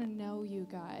I want to know you,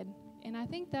 God." And I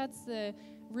think that's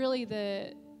really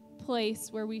the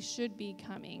place where we should be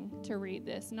coming to read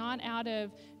this, not out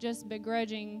of just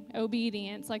begrudging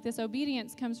obedience. Like, this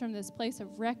obedience comes from this place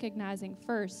of recognizing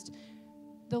first,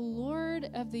 the Lord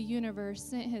of the universe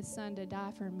sent his Son to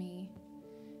die for me.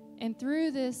 And through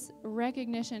this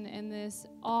recognition and this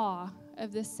awe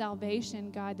of this salvation,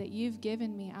 God, that you've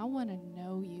given me, I want to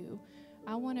know you.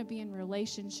 I want to be in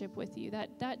relationship with you.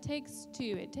 That takes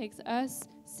two. It takes us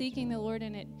seeking the Lord,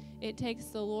 and it takes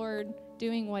the Lord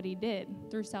doing what he did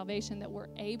through salvation, that we're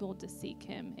able to seek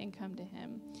him and come to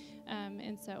him.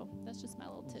 And so that's just my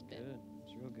little tidbit. Good.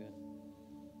 It's real good.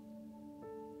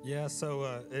 Yeah,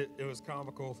 so it was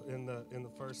comical in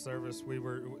the first service.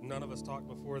 None of us talked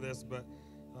before this, but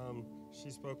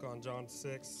she spoke on John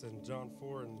 6 and John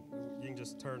 4, and you can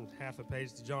just turn half a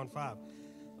page to John 5.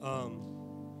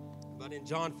 But in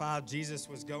John 5, Jesus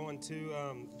was going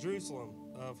to Jerusalem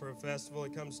for a festival. He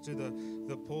comes to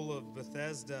the Pool of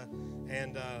Bethesda,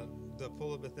 and the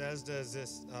Pool of Bethesda is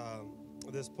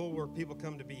this pool where people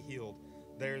come to be healed.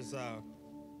 There's an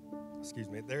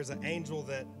angel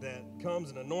that comes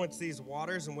and anoints these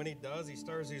waters, and when he does, he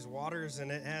stirs these waters,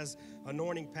 and it has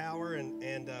anointing power,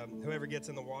 and whoever gets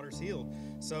in the water is healed.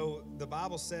 So the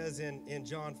Bible says in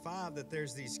John 5 that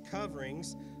there's these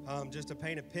coverings, just to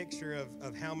paint a picture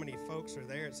of how many folks are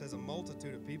there. It says a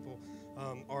multitude of people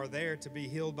are there to be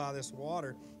healed by this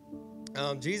water.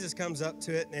 Jesus comes up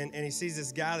to it, and he sees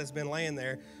this guy that's been laying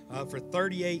there for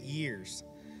 38 years.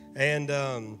 And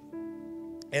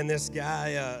And this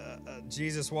guy,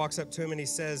 Jesus walks up to him and he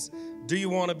says, do you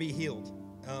want to be healed?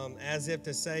 As if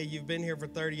to say, you've been here for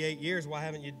 38 years. Why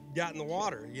haven't you gotten the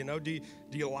water? You know, do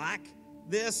you like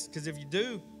this? Because if you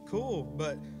do, cool.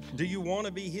 But do you want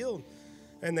to be healed?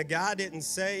 And the guy didn't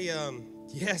say,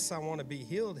 yes, I want to be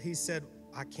healed. He said,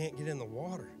 I can't get in the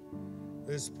water.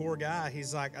 This poor guy,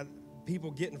 he's like,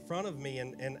 people get in front of me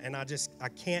and I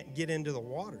can't get into the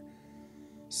water.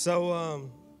 So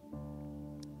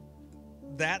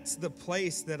that's the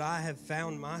place that I have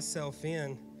found myself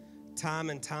in time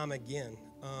and time again.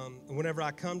 Whenever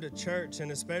I come to church,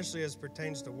 and especially as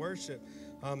pertains to worship,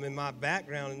 in my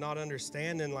background and not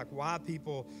understanding like why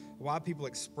people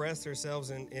express themselves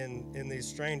in these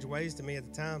strange ways to me at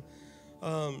the time,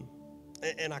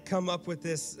 and I come up with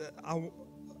this,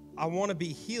 I want to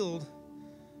be healed,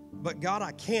 but God,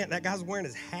 I can't. That guy's wearing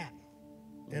his hat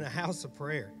in a house of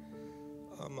prayer.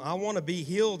 I want to be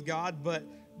healed, God, but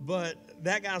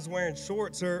that guy's wearing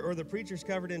shorts, or the preacher's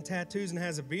covered in tattoos and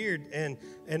has a beard, and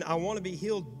I want to be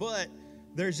healed, but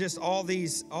there's just all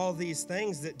these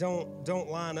things that don't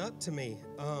line up to me.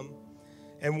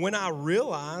 And when I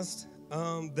realized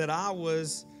that I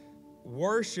was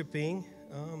worshiping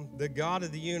the God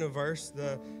of the universe,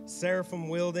 the seraphim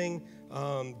wielding,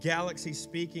 galaxy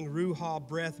speaking, Ruha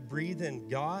breath breathing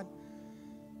God,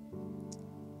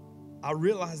 I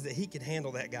realized that he could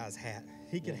handle that guy's hat.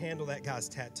 He could handle that guy's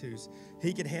tattoos.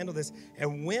 He could handle this.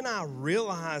 And when I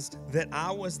realized that I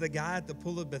was the guy at the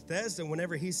pool of Bethesda,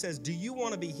 whenever he says, do you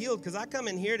want to be healed? Because I come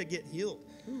in here to get healed.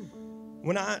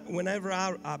 Whenever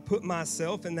I put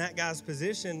myself in that guy's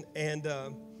position and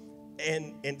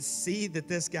see that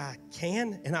this guy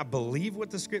can, and I believe what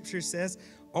the scripture says,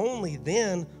 only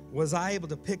then was I able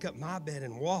to pick up my bed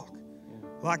and walk.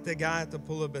 Like the guy at the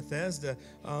pool of Bethesda.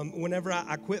 Whenever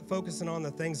I quit focusing on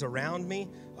the things around me,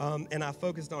 and I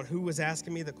focused on who was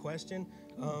asking me the question,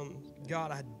 God,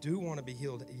 I do want to be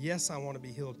healed. Yes, I want to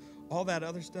be healed. All that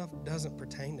other stuff doesn't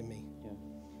pertain to me.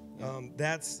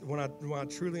 That's when I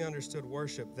truly understood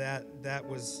worship. That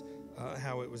was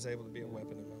how it was able to be a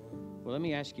weapon in my life. Well, let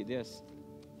me ask you this,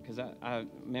 because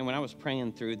man, when I was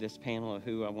praying through this panel of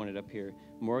who I wanted up here,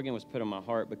 Morgan was put on my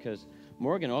heart, because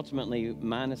Morgan ultimately,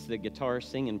 minus the guitar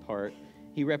singing part,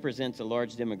 he represents a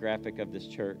large demographic of this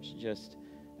church. Just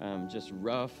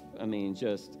rough.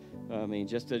 Just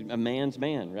a man's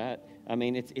man, right? I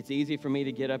mean, it's easy for me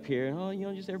to get up here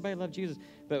and just everybody love Jesus.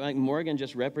 But like Morgan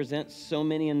just represents so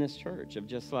many in this church of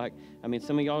just like,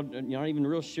 some of y'all you're not even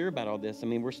real sure about all this.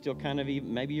 We're still kind of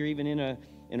maybe you're even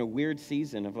in a weird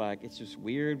season of like, it's just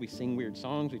weird. We sing weird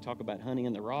songs. We talk about honey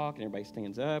in the rock, and everybody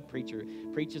stands up. Preacher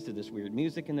preaches to this weird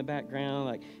music in the background.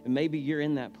 Like, and maybe you're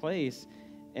in that place.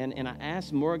 And I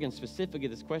asked Morgan specifically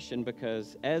this question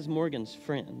because as Morgan's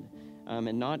friend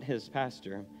and not his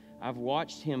pastor, I've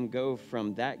watched him go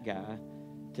from that guy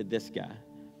to this guy.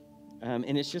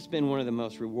 And it's just been one of the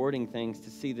most rewarding things to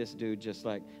see this dude just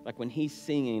like when he's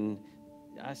singing,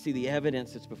 I see the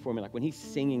evidence that's before me. Like when he's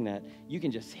singing that, you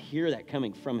can just hear that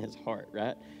coming from his heart,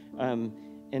 right?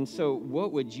 And so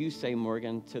what would you say,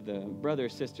 Morgan, to the brother or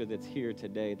sister that's here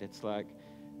today that's like,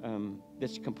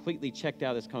 that's completely checked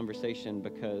out of this conversation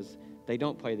because they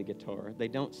don't play the guitar, they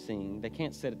don't sing, they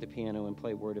can't sit at the piano and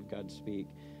play Word of God speak?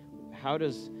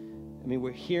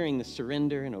 We're hearing the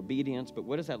surrender and obedience, but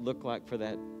what does that look like for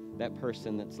that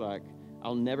person that's like,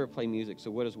 I'll never play music, so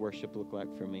what does worship look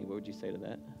like for me? What would you say to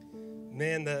that?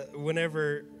 Man,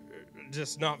 whenever,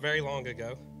 just not very long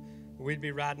ago, we'd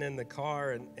be riding in the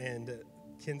car and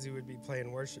Kinsey would be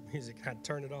playing worship music. I'd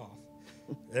turn it off.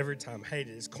 Every time, hate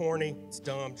it. It's corny, it's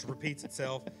dumb, it repeats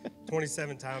itself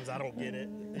 27 times. I don't get it,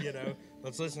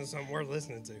 Let's listen to something worth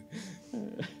listening to.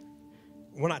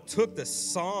 When I took the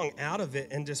song out of it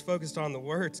and just focused on the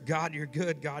words, God, you're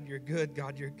good, God, you're good,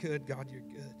 God, you're good, God, you're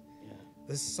good. Yeah.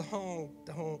 The song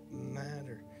don't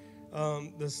matter.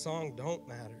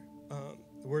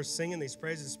 We're singing these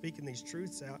praises, speaking these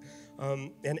truths out.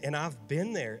 And I've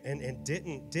been there and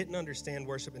didn't understand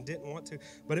worship and didn't want to,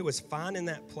 but it was finding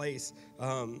that place,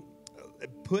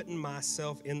 putting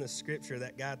myself in the scripture,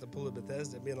 that guy at the pool of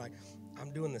Bethesda, being like,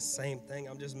 I'm doing the same thing.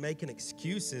 I'm just making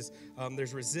excuses.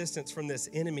 There's resistance from this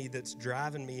enemy that's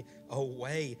driving me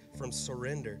away from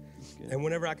surrender. And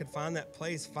whenever I could find that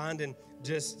place, finding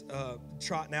just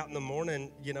trotting out in the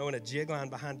morning, in a jig line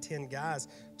behind 10 guys,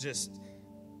 just,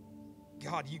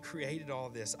 God, you created all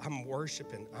this. I'm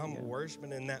worshiping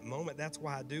in that moment. That's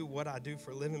why I do what I do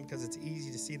for a living, because it's easy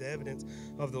to see the evidence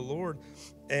of the Lord.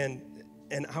 And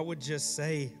I would just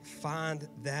say, find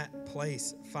that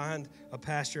place. Find a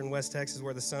pasture in West Texas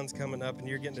where the sun's coming up and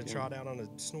you're getting to trot out on a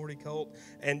snorty colt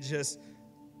and just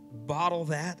bottle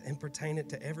that and pertain it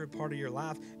to every part of your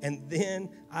life. And then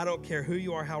I don't care who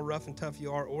you are, how rough and tough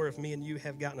you are, or if me and you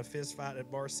have gotten a fist fight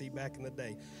at Bar C back in the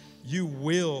day, you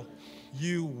will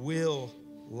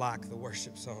like the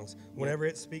worship songs. Whenever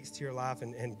it speaks to your life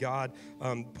and God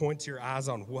points your eyes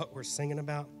on what we're singing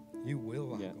about, you will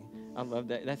like them. I love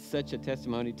that. That's such a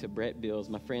testimony to Brett Bills.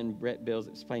 My friend Brett Bills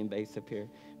that's playing bass up here.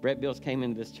 Brett Bills came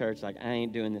into this church like, I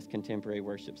ain't doing this contemporary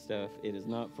worship stuff. It is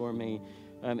not for me.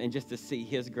 And just to see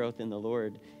his growth in the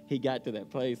Lord, he got to that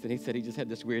place, and he said he just had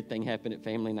this weird thing happen at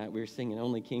family night. We were singing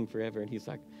Only King Forever, and he's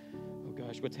like, oh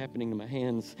gosh, what's happening to my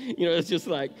hands? You know, it's just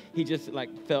like, he just like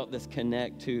felt this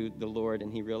connect to the Lord,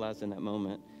 and he realized in that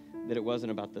moment that it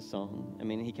wasn't about the song. I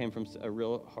mean, he came from a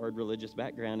real hard religious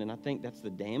background, and I think that's the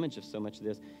damage of so much of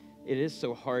this. It is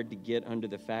so hard to get under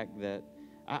the fact that,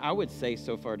 I would say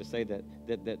so far to say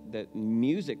that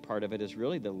music part of it is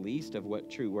really the least of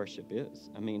what true worship is.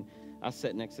 I mean, I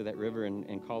sat next to that river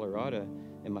in Colorado,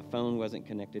 and my phone wasn't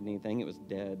connected to anything. It was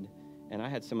dead. And I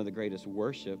had some of the greatest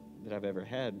worship that I've ever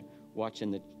had,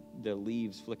 watching the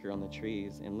leaves flicker on the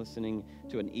trees and listening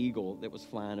to an eagle that was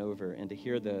flying over, and to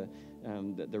hear the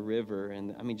river,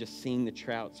 and I mean, just seeing the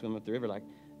trout swim up the river. Like,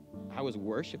 I was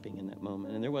worshiping in that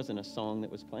moment, and there wasn't a song that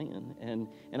was playing. And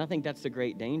I think that's the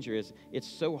great danger. Is it's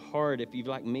so hard, if you've,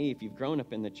 like me, if you've grown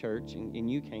up in the church and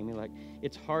you came, like,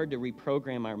 it's hard to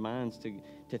reprogram our minds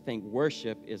to think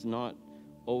worship is not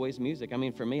always music. I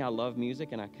mean, for me, I love music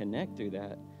and I connect through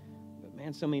that. But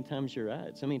man, so many times you're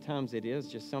right. So many times it is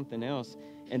just something else.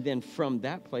 And then from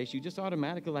that place, you just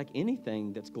automatically like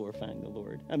anything that's glorifying the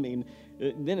Lord. I mean,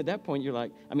 then at that point, you're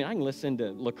like, I mean, I can listen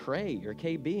to Lecrae or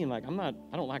KB, and like,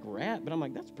 I don't like rap, but I'm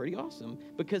like, that's pretty awesome,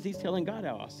 because he's telling God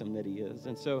how awesome that he is.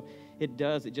 And so it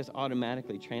just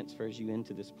automatically transfers you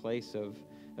into this place of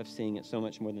seeing it so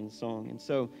much more than the song. And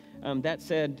so that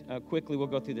said, quickly, we'll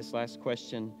go through this last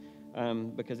question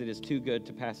because it is too good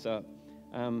to pass up.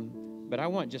 But I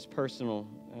want just personal,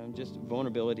 just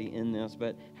vulnerability in this.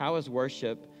 But how has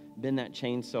worship been that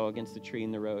chainsaw against the tree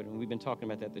in the road? And we've been talking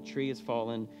about that. The tree has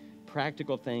fallen.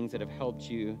 Practical things that have helped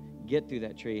you get through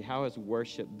that tree. How has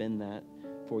worship been that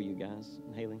for you guys?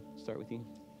 And Haley, start with you.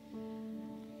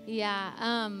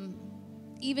 Yeah.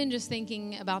 Even just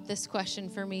thinking about this question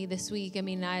for me this week, I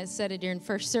mean, I said it during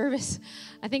first service.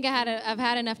 I think I've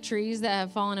had enough trees that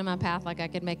have fallen in my path, like I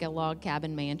could make a log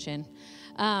cabin mansion.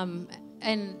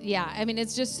 And yeah, I mean,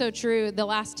 it's just so true. The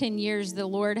last 10 years, the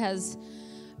Lord has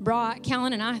brought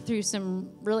Callan and I through some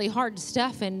really hard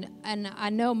stuff. And I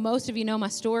know most of you know my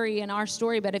story and our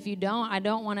story, but if you don't, I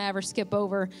don't want to ever skip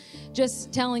over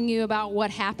just telling you about what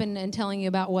happened and telling you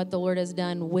about what the Lord has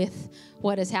done with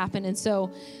what has happened. And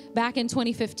so back in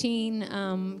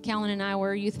 2015, Callan and I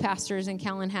were youth pastors, and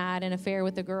Callan had an affair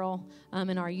with a girl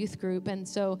in our youth group. And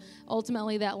so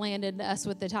ultimately that landed us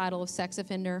with the title of sex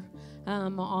offender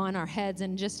on our heads,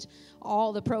 and just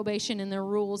all the probation and the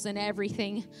rules and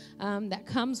everything that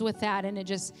comes with that. And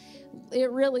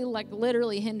it really like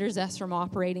literally hinders us from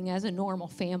operating as a normal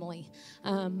family.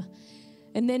 And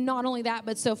then not only that,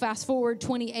 but so fast forward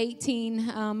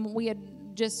 2018, we had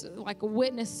just like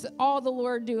witness all the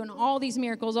Lord doing all these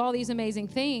miracles, all these amazing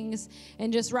things.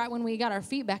 And just right when we got our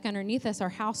feet back underneath us, our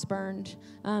house burned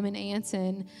in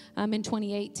Anson in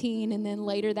 2018. And then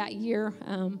later that year,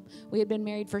 we had been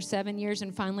married for 7 years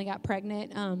and finally got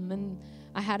pregnant. And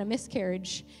I had a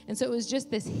miscarriage. And so it was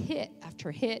just this hit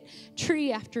after hit,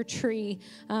 tree after tree,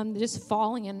 just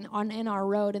falling in our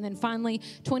road. And then finally,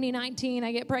 2019,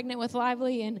 I get pregnant with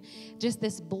Lively, and just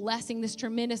this blessing, this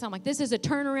tremendous, I'm like, this is a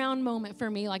turnaround moment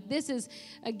for me. Like, this is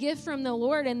a gift from the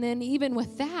Lord. And then even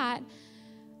with that,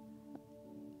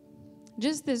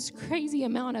 just this crazy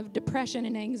amount of depression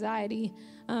and anxiety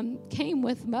came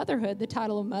with motherhood, the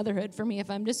title of motherhood for me, if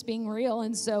I'm just being real.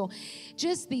 And so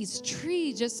just these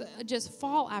trees just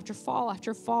fall after fall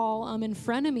after fall in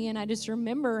front of me. And I just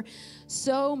remember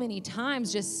so many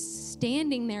times just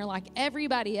standing there like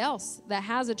everybody else that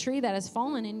has a tree that has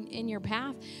fallen in your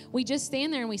path. We just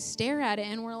stand there and we stare at it,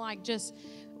 and we're like just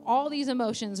all these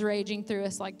emotions raging through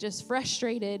us, like just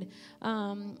frustrated.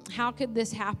 How could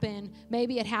this happen?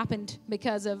 Maybe it happened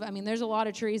because of, there's a lot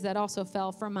of trees that also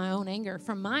fell from my own anger,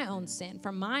 from my own sin,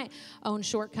 from my own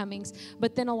shortcomings.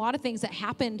 But then a lot of things that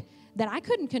happened that I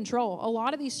couldn't control. A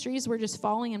lot of these trees were just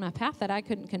falling in my path that I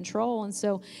couldn't control. And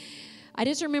so I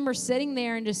just remember sitting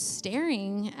there and just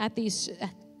staring at these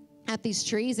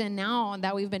trees. And now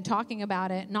that we've been talking about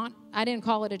it, I didn't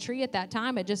call it a tree at that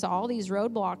time, but just all these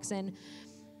roadblocks. And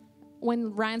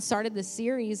when Ryan started the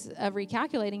series of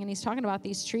Recalculating, and he's talking about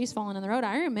these trees falling in the road,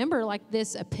 I remember like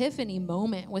this epiphany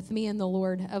moment with me and the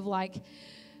Lord of like,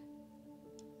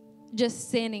 just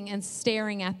standing and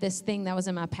staring at this thing that was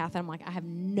in my path. I'm like, I have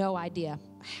no idea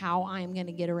how I am going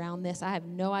to get around this. I have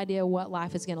no idea what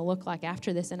life is going to look like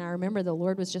after this. And I remember the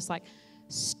Lord was just like,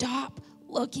 stop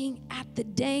looking at the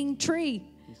dang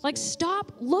tree. Like,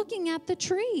 stop looking at the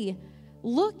tree.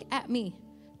 Look at me.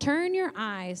 Turn your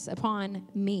eyes upon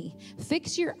me.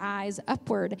 Fix your eyes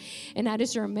upward. And I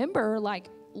just remember, like,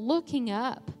 looking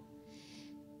up.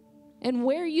 And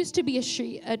where used to be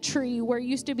a tree, where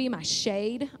used to be my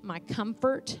shade, my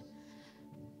comfort,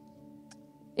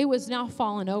 it was now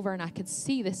fallen over, and I could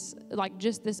see this, like,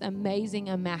 just this amazing,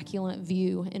 immaculate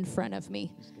view in front of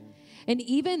me. And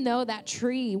even though that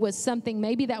tree was something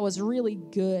maybe that was really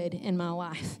good in my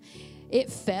life,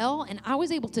 it fell, and I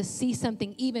was able to see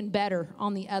something even better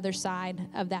on the other side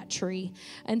of that tree.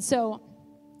 And so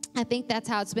I think that's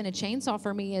how it's been a chainsaw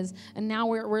for me and now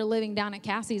we're living down at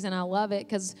Cassie's, and I love it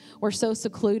because we're so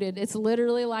secluded. It's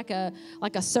literally like a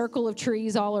circle of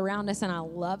trees all around us, and I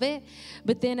love it.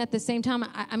 But then at the same time,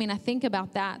 I think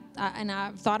about that, and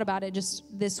I've thought about it just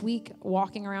this week,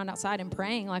 walking around outside and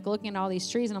praying, like looking at all these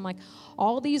trees, and I'm like,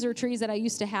 all these are trees that I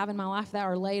used to have in my life that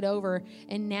are laid over,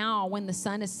 and now when the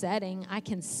sun is setting, I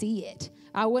can see it.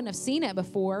 I wouldn't have seen it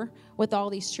before with all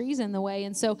these trees in the way.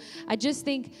 And so I just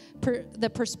think the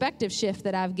perspective shift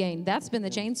that I've gained, that's been the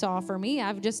chainsaw for me.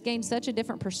 I've just gained such a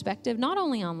different perspective, not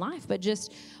only on life, but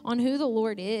just on who the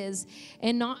Lord is.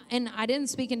 And I didn't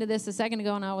speak into this a second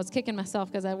ago, and I was kicking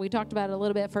myself because we talked about it a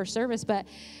little bit at first service, but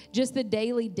just the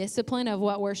daily discipline of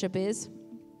what worship is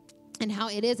and how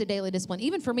it is a daily discipline.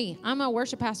 Even for me, I'm a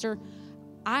worship pastor.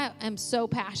 I am so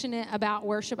passionate about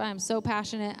worship. I am so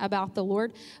passionate about the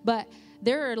Lord, but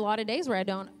there are a lot of days where I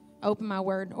don't open my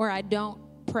word, or I don't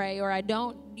pray, or I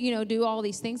don't, do all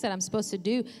these things that I'm supposed to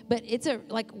do. But it's a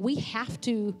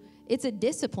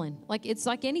discipline. Like, it's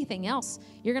like anything else.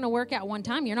 You're going to work out one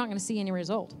time, you're not going to see any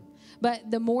result. But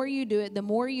the more you do it, the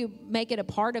more you make it a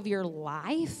part of your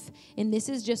life, and this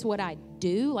is just what I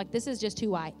do, like, this is just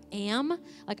who I am.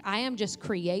 Like, I am just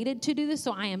created to do this,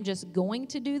 so I am just going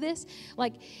to do this.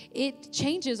 Like, it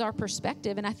changes our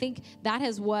perspective, and I think that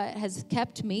is what has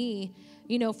kept me,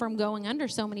 from going under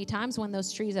so many times when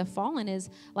those trees have fallen, is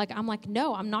like, I'm like,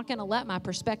 no, I'm not going to let my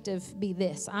perspective be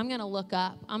this. I'm going to look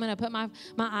up. I'm going to put my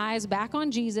eyes back on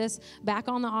Jesus, back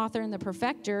on the author and the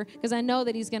perfecter, because I know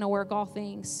that he's going to work all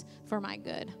things for my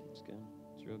good. It's good.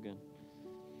 It's real good.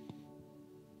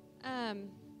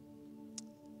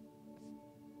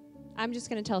 I'm just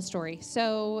going to tell a story.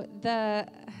 So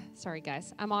sorry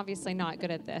guys, I'm obviously not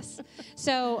good at this.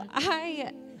 So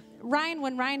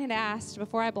when Ryan had asked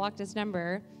before I blocked his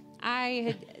number,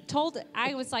 I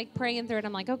was like praying through it.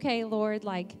 I'm like, okay, Lord,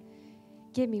 like,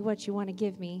 give me what you want to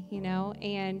give me,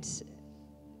 and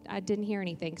I didn't hear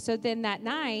anything. So then that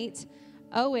night,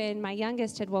 Owen, my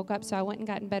youngest, had woke up, so I went and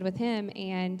got in bed with him,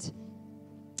 and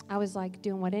I was like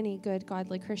doing what any good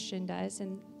godly Christian does,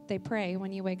 and they pray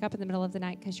when you wake up in the middle of the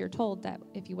night, because you're told that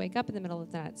if you wake up in the middle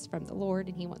of the night, it's from the Lord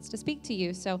and he wants to speak to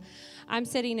you. So I'm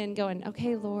sitting and going,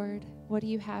 okay, Lord, what do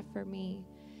you have for me?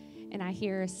 And I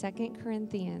hear 2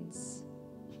 Corinthians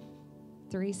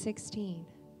 3:16.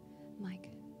 I'm like,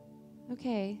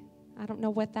 okay, I don't know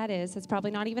what that is. It's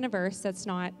probably not even a verse. That's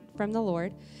not from the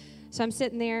Lord. So I'm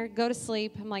sitting there, go to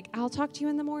sleep. I'm like, I'll talk to you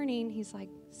in the morning. He's like,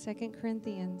 2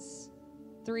 Corinthians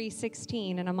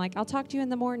 3:16, and I'm like, I'll talk to you in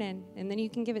the morning, and then you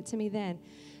can give it to me then.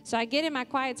 So I get in my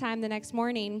quiet time the next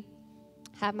morning,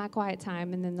 have my quiet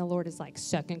time, and then the Lord is like,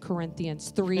 2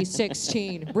 Corinthians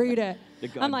 3:16, read it. The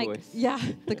God I'm like, voice. yeah,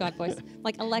 the God voice.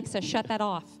 Like, Alexa, shut that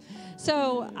off.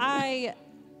 So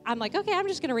I'm like, okay, I'm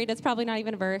just going to read it. It's probably not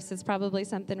even a verse. It's probably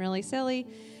something really silly.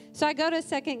 So I go to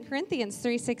 2 Corinthians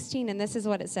 3:16, and this is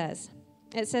what it says.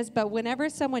 It says, but whenever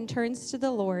someone turns to the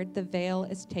Lord, the veil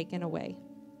is taken away.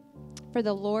 For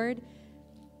the Lord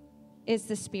is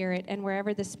the Spirit, and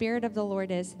wherever the Spirit of the Lord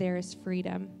is, there is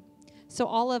freedom. So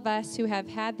all of us who have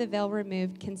had the veil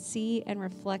removed can see and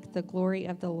reflect the glory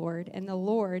of the Lord. And the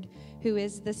Lord, who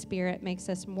is the Spirit, makes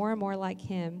us more and more like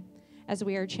him as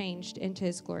we are changed into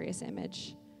his glorious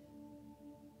image.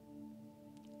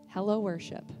 Hello,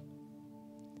 worship.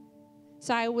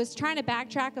 So I was trying to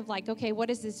backtrack of like, okay, what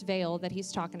is this veil that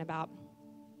he's talking about?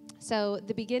 So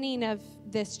the beginning of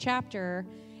this chapter,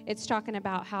 it's talking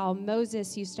about how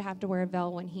Moses used to have to wear a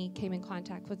veil when he came in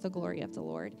contact with the glory of the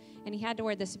Lord. And he had to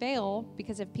wear this veil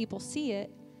because if people see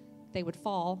it, they would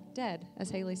fall dead, as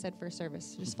Haley said first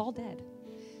service, just fall dead.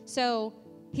 So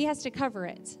he has to cover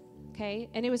it, okay?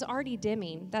 And it was already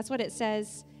dimming. That's what it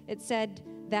says. It said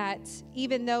that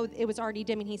even though it was already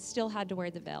dimming, he still had to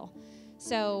wear the veil.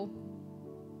 So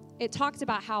it talks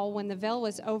about how when the veil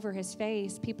was over his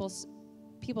face, people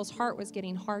people's heart was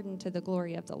getting hardened to the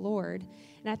glory of the Lord.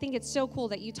 And I think it's so cool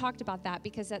that you talked about that,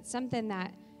 because that's something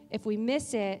that if we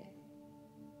miss it,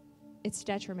 it's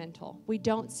detrimental. We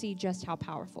don't see just how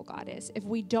powerful God is. If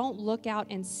we don't look out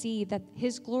and see that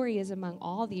his glory is among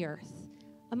all the earth,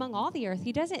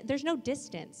 there's no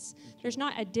distance. There's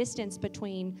not a distance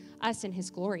between us and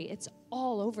his glory. It's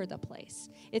all over the place.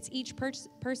 It's each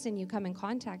person you come in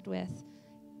contact with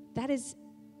that is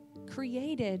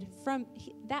created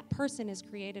that person is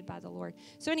created by the Lord.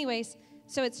 So anyways,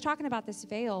 so it's talking about this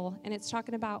veil, and it's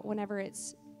talking about whenever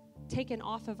it's taken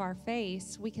off of our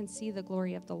face, we can see the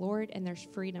glory of the Lord, and there's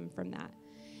freedom from that.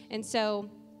 And so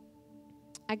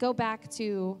I go back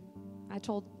to,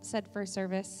 said first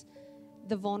service,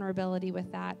 the vulnerability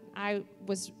with that. I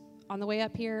was on the way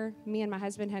up here, me and my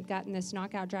husband had gotten this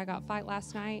knockout, drag-out fight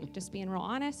last night, just being real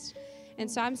honest. And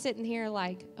so I'm sitting here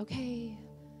like, okay,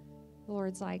 the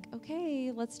Lord's like,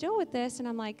 okay, let's deal with this. And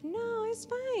I'm like, no, it's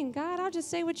fine, God, I'll just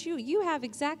say what you have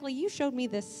exactly. You showed me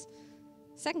this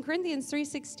 2 Corinthians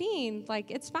 3:16,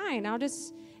 like, it's fine. And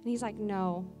he's like,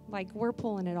 no, like, we're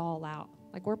pulling it all out.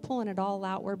 Like, we're pulling it all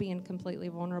out. We're being completely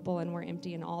vulnerable, and we're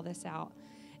emptying all this out.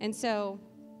 And so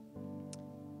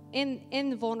in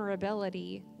the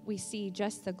vulnerability, we see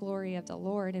just the glory of the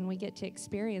Lord, and we get to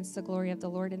experience the glory of the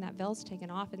Lord, and that veil's taken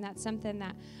off. And that's something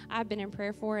that I've been in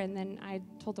prayer for. And then I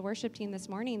told the worship team this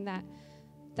morning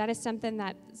that is something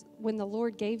that when the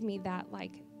Lord gave me that,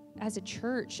 like, as a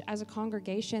church, as a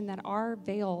congregation, that our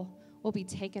veil will be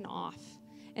taken off,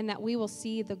 and that we will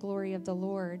see the glory of the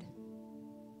Lord,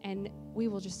 and we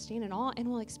will just stand in awe, and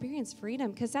we'll experience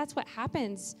freedom, because that's what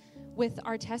happens with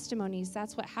our testimonies.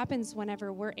 That's what happens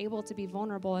whenever we're able to be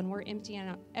vulnerable and we're emptying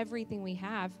out everything we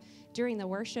have during the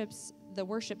worship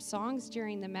songs,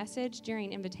 during the message,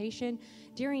 during invitation,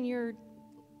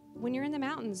 when you're in the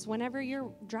mountains, whenever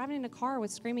you're driving in a car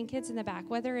with screaming kids in the back,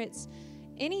 whether it's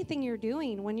anything you're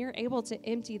doing, when you're able to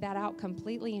empty that out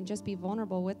completely and just be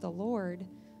vulnerable with the Lord,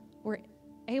 we're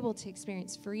able to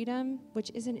experience freedom,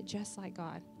 which isn't just like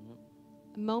God.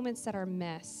 Moments that are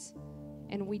mess,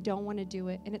 and we don't want to do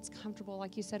it, and it's comfortable,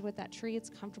 like you said with that tree, it's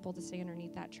comfortable to stay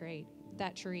underneath that tree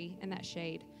and that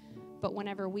shade. But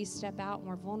whenever we step out and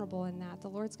we're vulnerable in that, the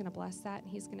Lord's going to bless that,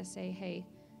 and he's going to say, hey,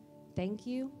 thank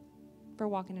you for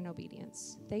walking in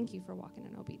obedience. Thank you for walking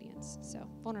in obedience. So,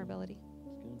 vulnerability.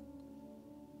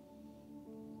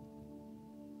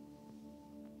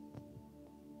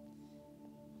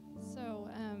 So,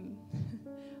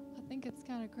 I think it's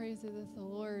kind of crazy that the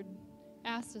Lord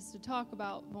asked us to talk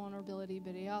about vulnerability,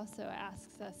 but he also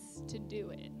asks us to do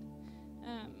it.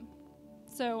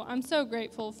 So I'm so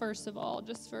grateful, first of all,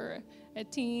 just for a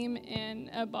team and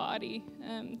a body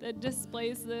that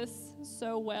displays this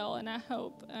so well, and I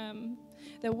hope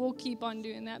that we'll keep on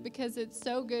doing that, because it's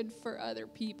so good for other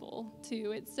people,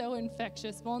 too. It's so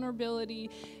infectious. Vulnerability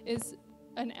is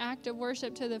an act of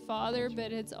worship to the Father,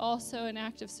 but it's also an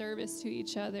act of service to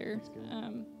each other.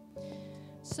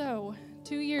 So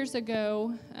 2 years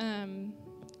ago,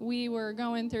 we were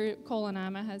going through, Cole and I,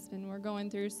 my husband, were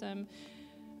going through some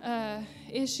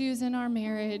issues in our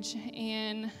marriage,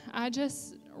 and I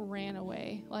just ran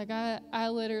away. Like, I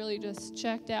literally just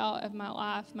checked out of my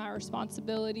life, my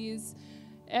responsibilities,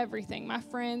 everything, my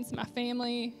friends, my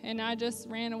family, and I just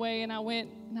ran away, and I went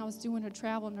and I was doing a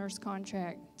travel nurse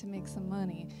contract to make some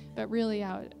money, but really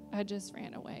I just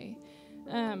ran away.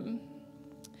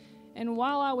 And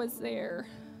while I was there,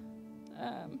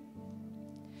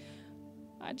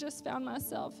 I just found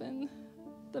myself in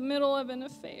the middle of an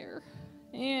affair.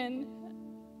 And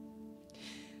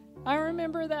I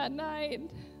remember that night,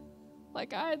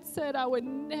 like I had said, I would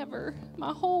never,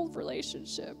 my whole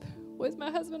relationship with my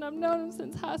husband, I've known him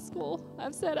since high school,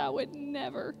 I've said I would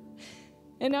never.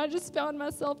 And I just found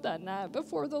myself that night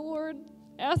before the Lord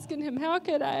asking him, how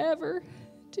could I ever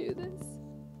do this?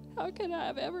 How could I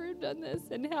have ever done this?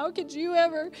 And how could you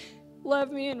ever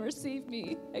love me and receive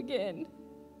me again?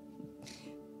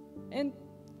 And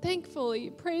thankfully,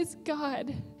 praise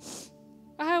God,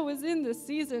 I was in the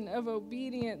season of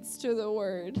obedience to the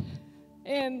word.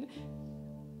 And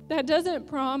that doesn't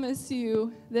promise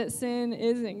you that sin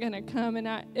isn't going to come.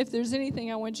 And if there's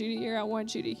anything I want you to hear, I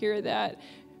want you to hear that.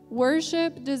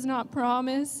 Worship does not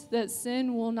promise that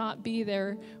sin will not be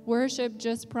there. Worship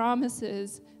just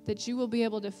promises that you will be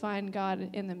able to find God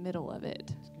in the middle of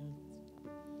it.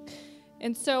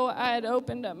 And so I had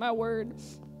opened up my word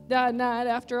that night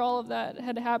after all of that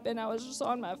had happened. I was just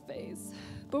on my face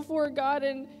before God,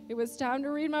 and it was time to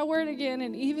read my word again.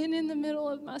 And even in the middle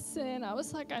of my sin, I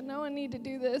was like, I know I need to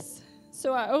do this.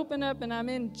 So I open up, and I'm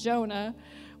in Jonah,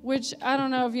 which I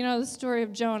don't know if you know the story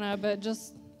of Jonah, but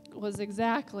just was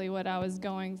exactly what I was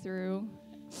going through.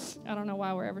 I don't know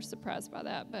why we're ever surprised by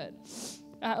that, but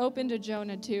I opened to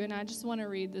Jonah 2, and I just want to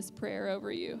read this prayer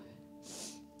over you.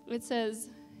 It says,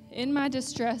 "In my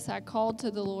distress I called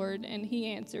to the Lord, and he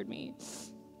answered me.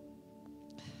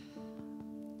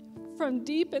 From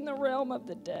deep in the realm of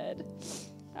the dead,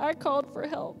 I called for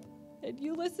help, and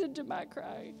you listened to my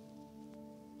cry.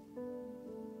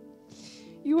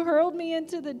 You hurled me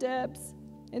into the depths,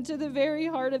 into the very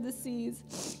heart of the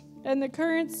seas, and the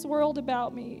currents swirled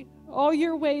about me. All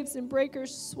your waves and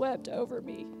breakers swept over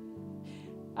me.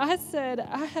 I said,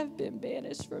 I have been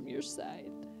banished from your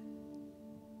sight.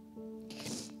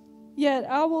 Yet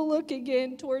I will look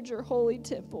again toward your holy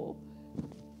temple.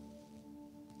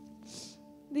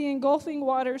 The engulfing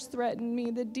waters threatened me.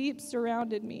 The deep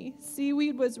surrounded me.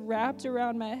 Seaweed was wrapped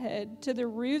around my head. To the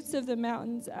roots of the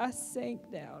mountains I sank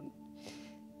down.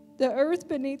 The earth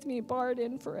beneath me barred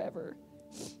in forever.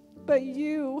 But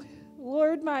you,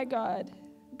 Lord my God,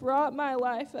 brought my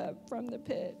life up from the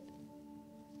pit.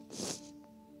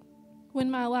 When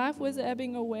my life was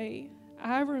ebbing away,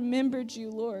 I remembered you,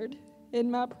 Lord, and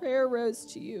my prayer rose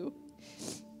to you,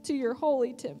 to your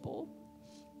holy temple.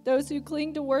 Those who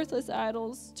cling to worthless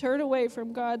idols turn away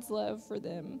from God's love for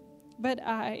them. But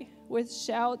I, with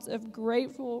shouts of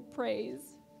grateful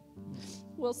praise,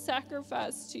 will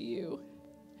sacrifice to you.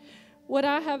 What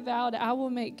I have vowed, I will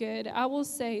make good. I will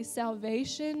say,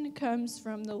 salvation comes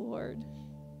from the Lord."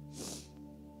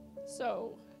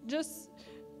 So, just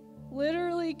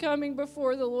literally coming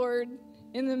before the Lord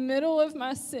in the middle of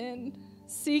my sin,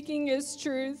 seeking his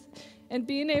truth, and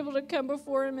being able to come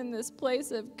before him in this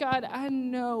place of, God, I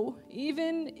know,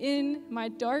 even in my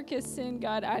darkest sin,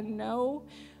 God, I know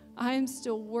I am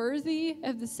still worthy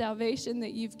of the salvation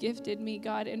that you've gifted me,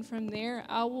 God. And from there,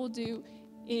 I will do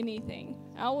anything.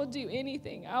 I will do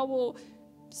anything. I will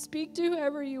speak to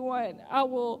whoever you want. I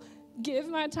will give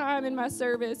my time and my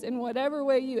service in whatever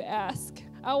way you ask.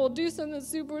 I will do something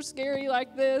super scary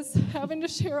like this, having to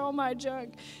share all my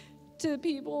junk to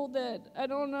people that I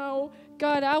don't know.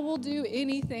 God, I will do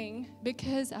anything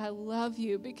because I love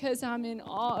you, because I'm in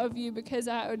awe of you, because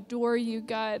I adore you,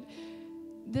 God.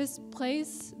 This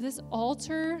place, this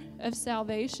altar of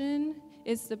salvation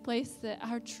is the place that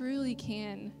I truly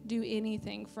can do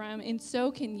anything from, and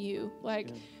so can you.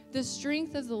 The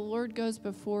strength of the Lord goes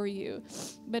before you.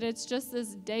 But it's just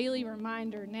this daily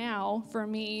reminder now for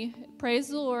me. Praise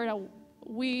the Lord.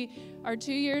 We are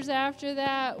 2 years after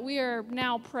that. We are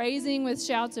now praising with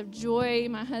shouts of joy.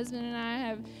 My husband and I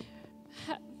have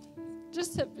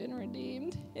been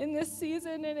redeemed in this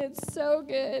season, and it's so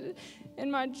good.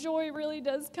 And my joy really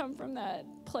does come from that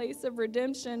place of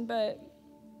redemption. But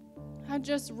I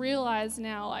just realize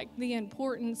now, the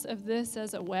importance of this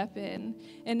as a weapon,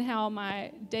 and how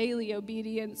my daily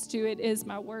obedience to it is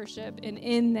my worship. And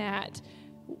in that,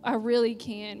 we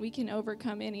can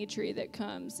overcome any tree that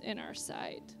comes in our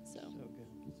sight. So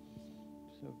good.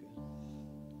 So good.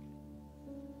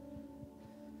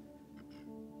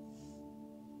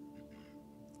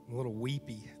 I'm a little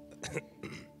weepy.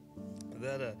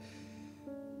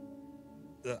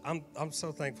 I'm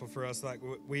so thankful for us.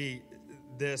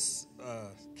 This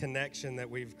connection that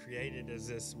we've created as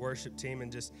this worship team,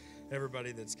 and just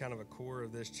everybody that's kind of a core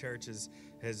of this church has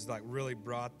really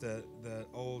brought the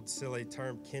old silly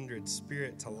term kindred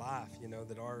spirit to life.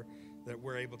 That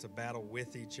we're able to battle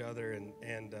with each other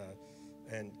and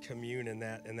commune in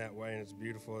that way, and it's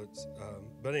beautiful.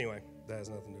 But anyway, that has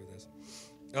nothing to do with this.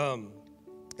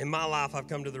 In my life, I've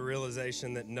come to the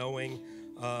realization that knowing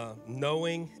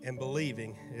and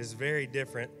believing is very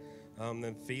different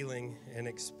than feeling and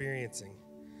experiencing.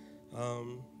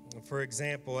 For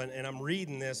example, and I'm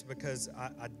reading this because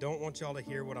I don't want y'all to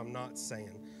hear what I'm not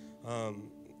saying. I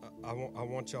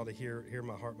want y'all to hear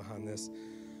my heart behind this.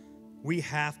 We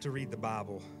have to read the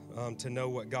Bible to know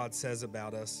what God says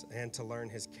about us and to learn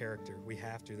his character. We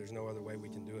have to. There's no other way we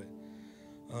can do it.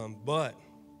 But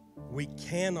we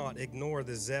cannot ignore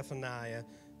the Zephaniah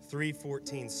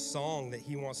 3:14 song that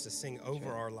he wants to sing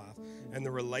over our life, and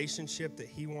the relationship that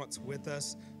he wants with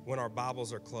us when our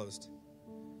Bibles are closed.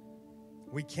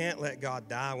 We can't let God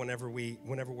die whenever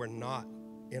we're not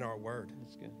in our word.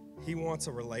 That's good. He wants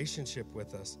a relationship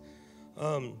with us.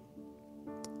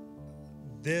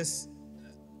 This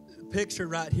picture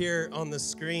right here on the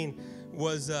screen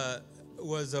was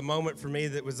a moment for me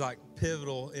that was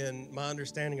pivotal in my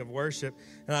understanding of worship.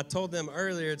 And I told them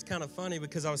earlier, it's kind of funny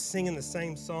because I was singing the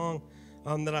same song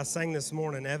that I sang this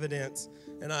morning, Evidence,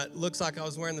 and it looks like I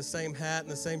was wearing the same hat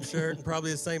and the same shirt and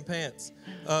probably the same pants.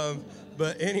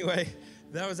 But anyway,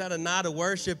 that was at a night of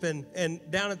worship, and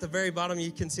down at the very bottom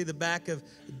you can see the back of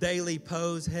Daily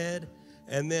Poe's head,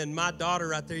 and then my daughter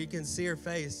right there, you can see her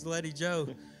face, Letty Jo,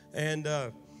 and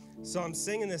So I'm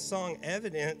singing this song,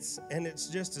 Evidence, and it's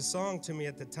just a song to me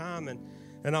at the time.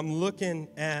 And I'm looking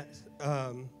at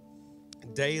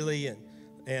Daly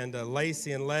and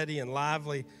Lacey and Letty and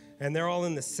Lively, and they're all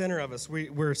in the center of us.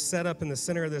 We're set up in the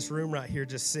center of this room right here,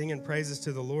 just singing praises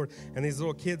to the Lord. And these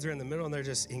little kids are in the middle, and they're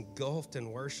just engulfed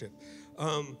in worship.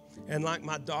 And like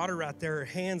my daughter right there, her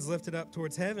hands lifted up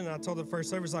towards heaven. And I told the first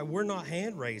service, like, we're not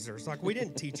hand raisers. Like, we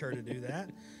didn't teach her to do that.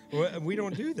 We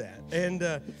don't do that.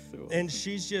 And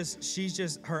she's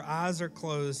just, her eyes are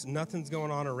closed. Nothing's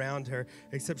going on around her,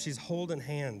 except she's holding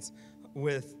hands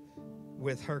with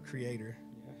her Creator.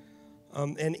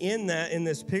 And in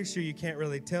this picture, you can't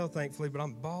really tell, thankfully, but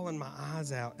I'm bawling my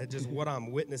eyes out at just what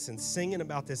I'm witnessing, singing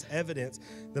about this evidence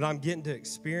that I'm getting to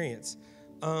experience.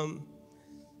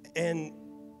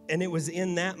 And it was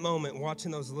in that moment,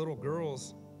 watching those little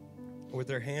girls with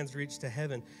their hands reached to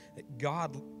heaven, that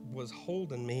God was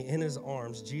holding me in his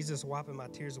arms, Jesus wiping my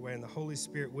tears away, and the Holy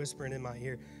Spirit whispering in my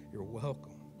ear, "You're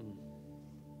welcome."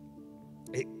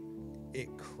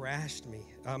 It crashed me.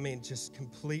 I mean, just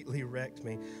completely wrecked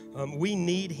me. We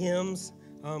need hymns.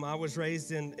 I was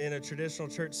raised in a traditional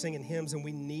church singing hymns, and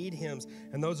we need hymns.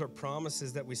 And those are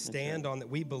promises that we stand on, that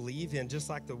we believe in. Just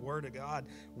like the Word of God,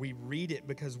 we read it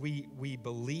because we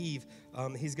believe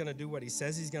he's going to do what he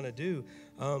says he's going to do.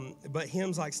 But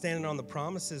hymns like standing on the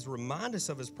promises remind us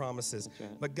of his promises. Right.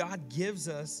 But God gives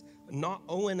us, not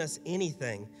owing us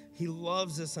anything. He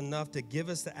loves us enough to give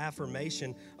us the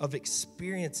affirmation of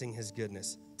experiencing his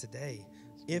goodness today,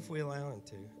 if we allow him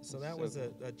to. So that was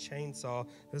a chainsaw.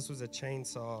 This was a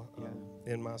chainsaw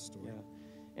in my story. Yeah.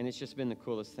 And it's just been the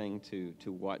coolest thing to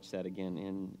watch that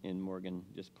again in Morgan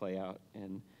just play out.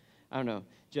 And I don't know,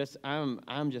 just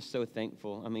I'm just so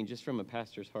thankful. I mean, just from a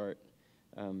pastor's heart,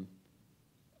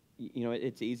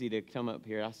 it's easy to come up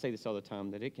here. I say this all the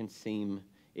time, that it can seem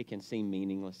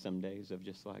meaningless some days, of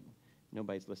just like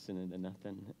nobody's listening to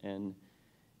nothing. And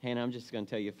Hannah, I'm just going to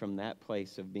tell you, from that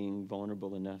place of being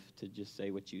vulnerable enough to just say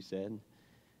what you said,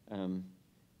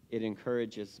 it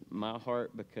encourages my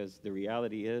heart, because the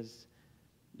reality is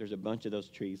there's a bunch of those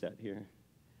trees out here.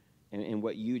 And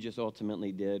what you just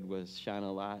ultimately did was shine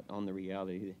a light on the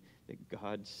reality that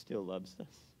God still loves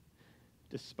us,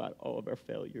 despite all of our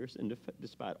failures and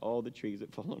despite all the trees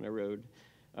that fall on our road.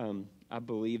 I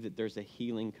believe that there's a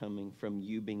healing coming from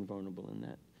you being vulnerable in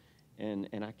that.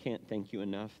 And I can't thank you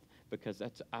enough, because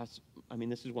that's us. I mean,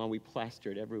 this is why we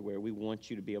plaster it everywhere. We want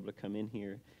you to be able to come in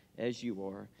here as you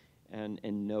are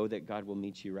and know that God will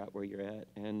meet you right where you're at.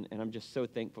 And I'm just so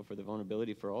thankful for the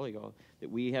vulnerability for all of y'all, that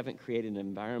we haven't created an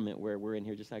environment where we're in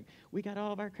here just like, we got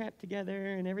all of our crap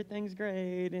together and everything's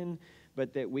great,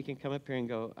 but that we can come up here and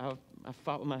go, I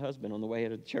fought with my husband on the way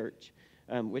out of church.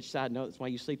 Which, side note, that's why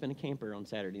you sleep in a camper on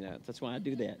Saturday nights. That's why I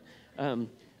do that.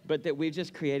 But that we've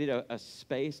just created a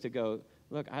space to go,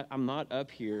 look, I'm not up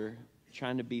here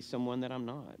trying to be someone that I'm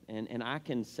not. And I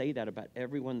can say that about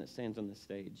everyone that stands on the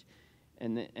stage.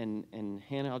 And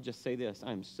Hannah, I'll just say this.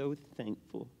 I'm so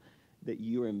thankful that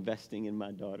you are investing in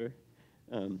my daughter,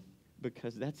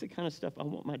 because that's the kind of stuff I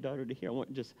want my daughter to hear.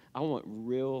 I want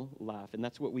real life. And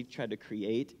that's what we've tried to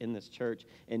create in this church.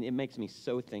 And it makes me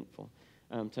so thankful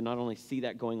to not only see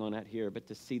that going on out here, but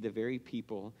to see the very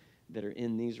people that are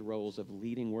in these roles of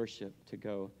leading worship to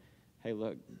go, hey,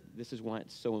 look, this is why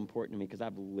it's so important to me, because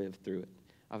I've lived through it.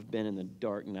 I've been in the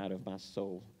dark night of my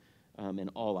soul, and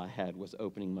all I had was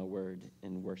opening my word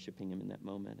and worshiping him in that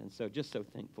moment. And so just so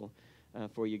thankful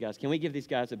for you guys. Can we give these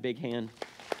guys a big hand?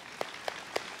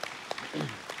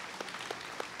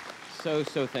 So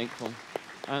thankful.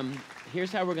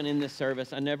 Here's how we're going to end this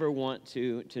service. I never want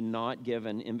to not give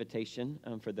an invitation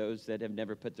for those that have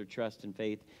never put their trust and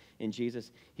faith in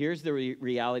Jesus. Here's the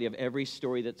reality of every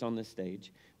story that's on this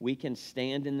stage. We can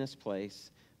stand in this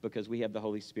place because we have the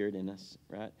Holy Spirit in us,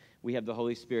 right? We have the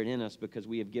Holy Spirit in us because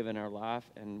we have given our life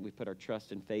and we put our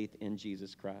trust and faith in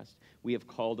Jesus Christ. We have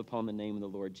called upon the name of the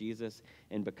Lord Jesus,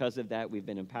 and because of that, we've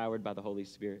been empowered by the Holy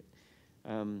Spirit.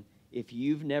 If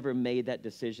you've never made that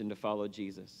decision to follow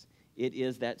Jesus, it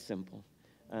is that simple.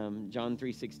 John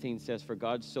 3:16 says, "For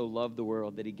God so loved the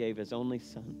world that he gave his only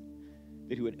Son,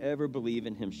 that who would ever believe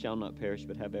in him shall not perish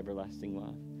but have everlasting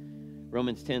life."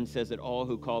 Romans 10 says that all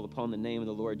who call upon the name of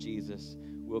the Lord Jesus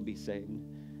will be saved.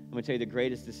 I'm going to tell you, the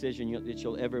greatest decision that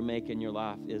you'll ever make in your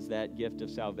life is that gift of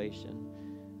salvation.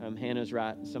 Hannah's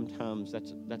right. Sometimes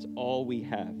that's all we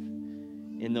have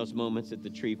in those moments that the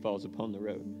tree falls upon the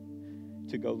road.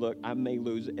 To go, look, I may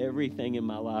lose everything in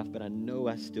my life, but I know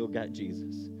I still got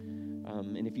Jesus.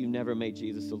 And if you've never made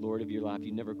Jesus the Lord of your life,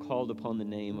 you've never called upon the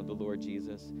name of the Lord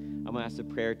Jesus, I'm going to ask the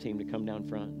prayer team to come down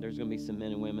front. There's going to be some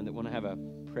men and women that want to have a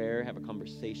prayer, have a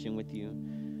conversation with you.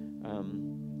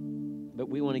 But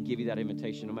we want to give you that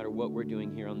invitation no matter what we're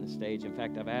doing here on the stage. In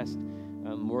fact, I've asked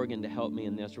Morgan to help me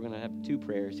in this. We're going to have 2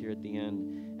 prayers here at the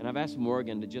end. And I've asked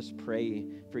Morgan to just pray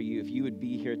for you. If you would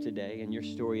be here today and your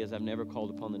story is, I've never called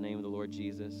upon the name of the Lord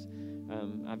Jesus,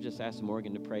 I've just asked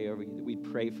Morgan to pray over you, that we'd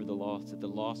pray for the lost, that the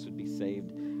lost would be saved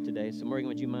today. So Morgan,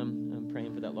 would you mind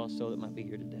praying for that lost soul that might be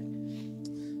here today?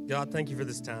 God, thank you for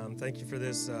this time. Thank you for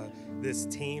this this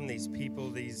team, these people,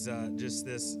 these just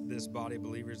this body of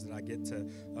believers that I get to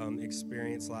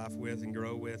experience life with and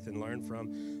grow with and learn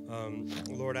from.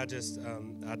 Lord, I just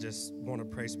want to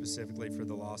pray specifically for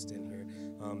the lost in here.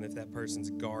 If that person's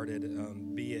guarded,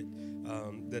 be it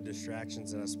the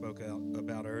distractions that I spoke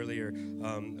about earlier,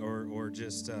 or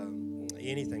just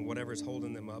anything, whatever's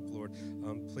holding them up, Lord,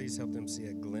 please help them see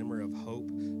a glimmer of hope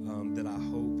that I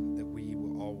hope that we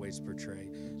will always portray.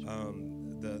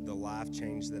 The life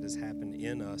change that has happened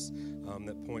in us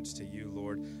that points to you,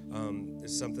 Lord,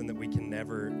 is something that we can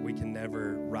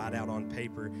never write out on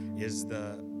paper. Is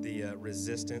the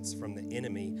resistance from the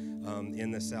enemy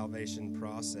in the salvation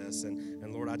process,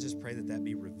 and Lord, I just pray that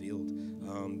be revealed,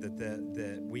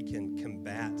 that we can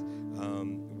combat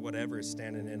whatever is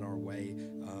standing in our way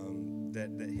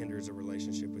that hinders a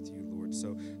relationship with you, Lord.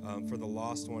 So for the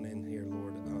lost one in here,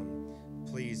 Lord,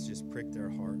 please just prick their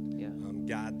heart,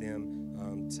 guide them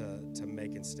to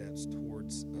making steps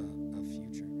towards a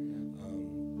future.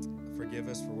 Forgive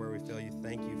us for where we fail you.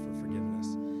 Thank you for forgiving us.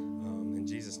 In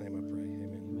Jesus' name I pray.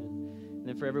 Amen. And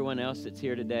then for everyone else that's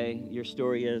here today, your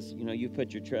story is, you've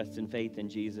put your trust and faith in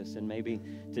Jesus, and maybe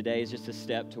today is just a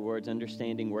step towards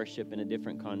understanding worship in a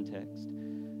different context.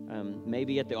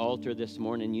 Maybe at the altar this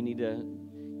morning, you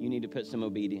need to put some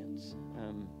obedience.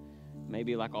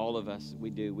 Maybe like all of us,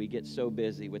 we get so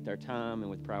busy with our time and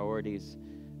with priorities,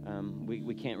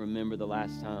 we can't remember the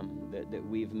last time that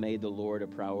we've made the Lord a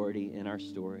priority in our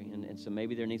story. And so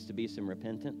maybe there needs to be some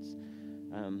repentance.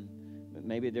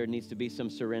 Maybe there needs to be some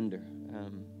surrender.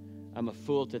 I'm a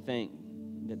fool to think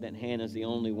that Hannah's the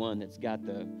only one that's got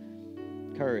the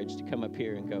courage to come up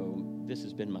here and go, this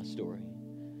has been my story.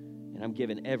 And I'm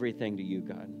giving everything to you,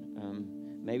 God.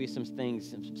 Maybe some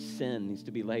sin needs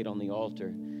to be laid on the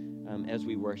altar as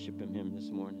we worship Him this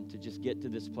morning, to just get to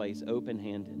this place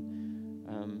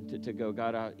open-handed, to go,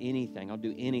 God, I'll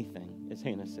do anything, as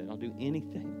Hannah said, I'll do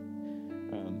anything.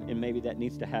 And maybe that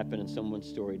needs to happen in someone's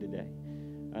story today.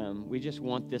 We just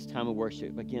want this time of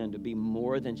worship, again, to be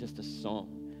more than just a song,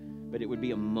 but it would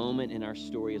be a moment in our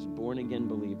story as born-again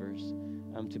believers,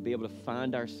 to be able to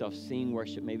find ourselves seeing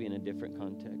worship maybe in a different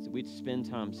context. We'd spend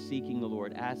time seeking the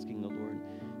Lord, asking the Lord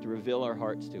to reveal our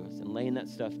hearts to us and laying that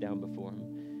stuff down before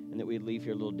Him, and that we'd leave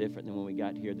here a little different than when we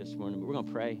got here this morning. But we're going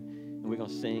to pray, and we're going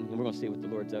to sing, and we're going to see what the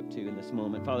Lord's up to in this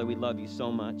moment. Father, we love you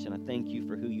so much, and I thank you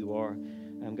for who you are.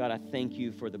 God, I thank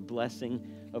you for the blessing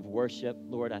of worship.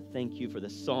 Lord, I thank you for the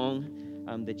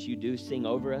song that you do sing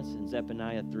over us in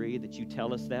Zephaniah 3, that you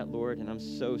tell us that, Lord, and I'm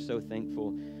so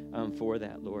thankful for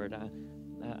that, Lord.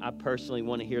 I personally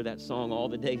want to hear that song all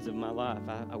the days of my life.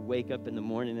 I wake up in the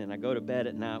morning and I go to bed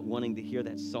at night wanting to hear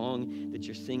that song that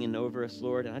you're singing over us,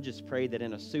 Lord. And I just pray that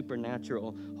in a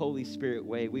supernatural, Holy Spirit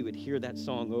way, we would hear that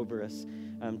song over us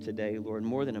today, Lord.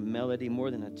 More than a melody, more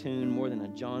than a tune, more than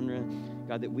a genre,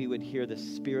 God, that we would hear the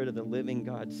Spirit of the living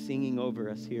God singing over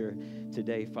us here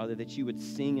today, Father, that you would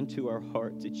sing into our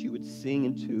hearts, that you would sing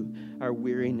into our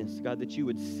weariness, God, that you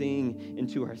would sing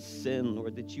into our sin,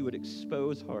 Lord, that you would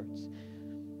expose hearts.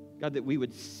 God, that we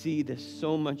would see this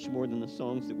so much more than the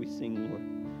songs that we sing, Lord.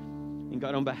 And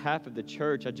God, on behalf of the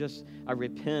church, I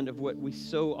repent of what we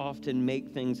so often make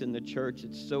things in the church.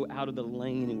 It's so out of the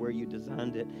lane and where you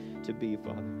designed it to be,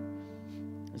 Father.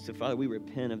 And so, Father, we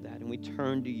repent of that, and we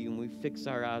turn to you, and we fix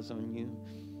our eyes on you.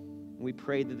 And we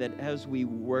pray that as we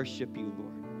worship you,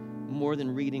 Lord, more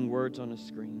than reading words on a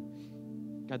screen,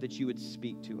 God, that you would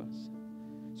speak to us.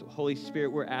 So, Holy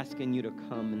Spirit, we're asking you to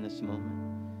come in this moment.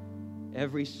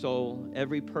 Every soul,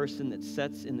 every person that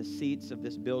sits in the seats of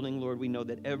this building, Lord, we know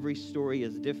that every story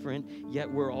is different, yet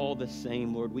we're all the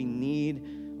same, Lord. We need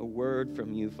a word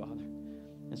from you, Father.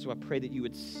 And so I pray that you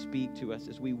would speak to us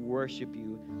as we worship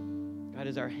you. God,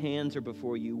 as our hands are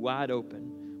before you, wide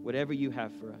open, whatever you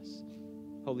have for us.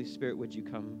 Holy Spirit, would you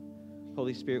come?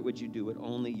 Holy Spirit, would you do what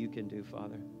only you can do,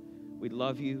 Father? We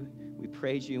love you, we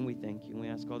praise you, and we thank you. And we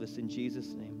ask all this in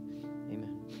Jesus' name.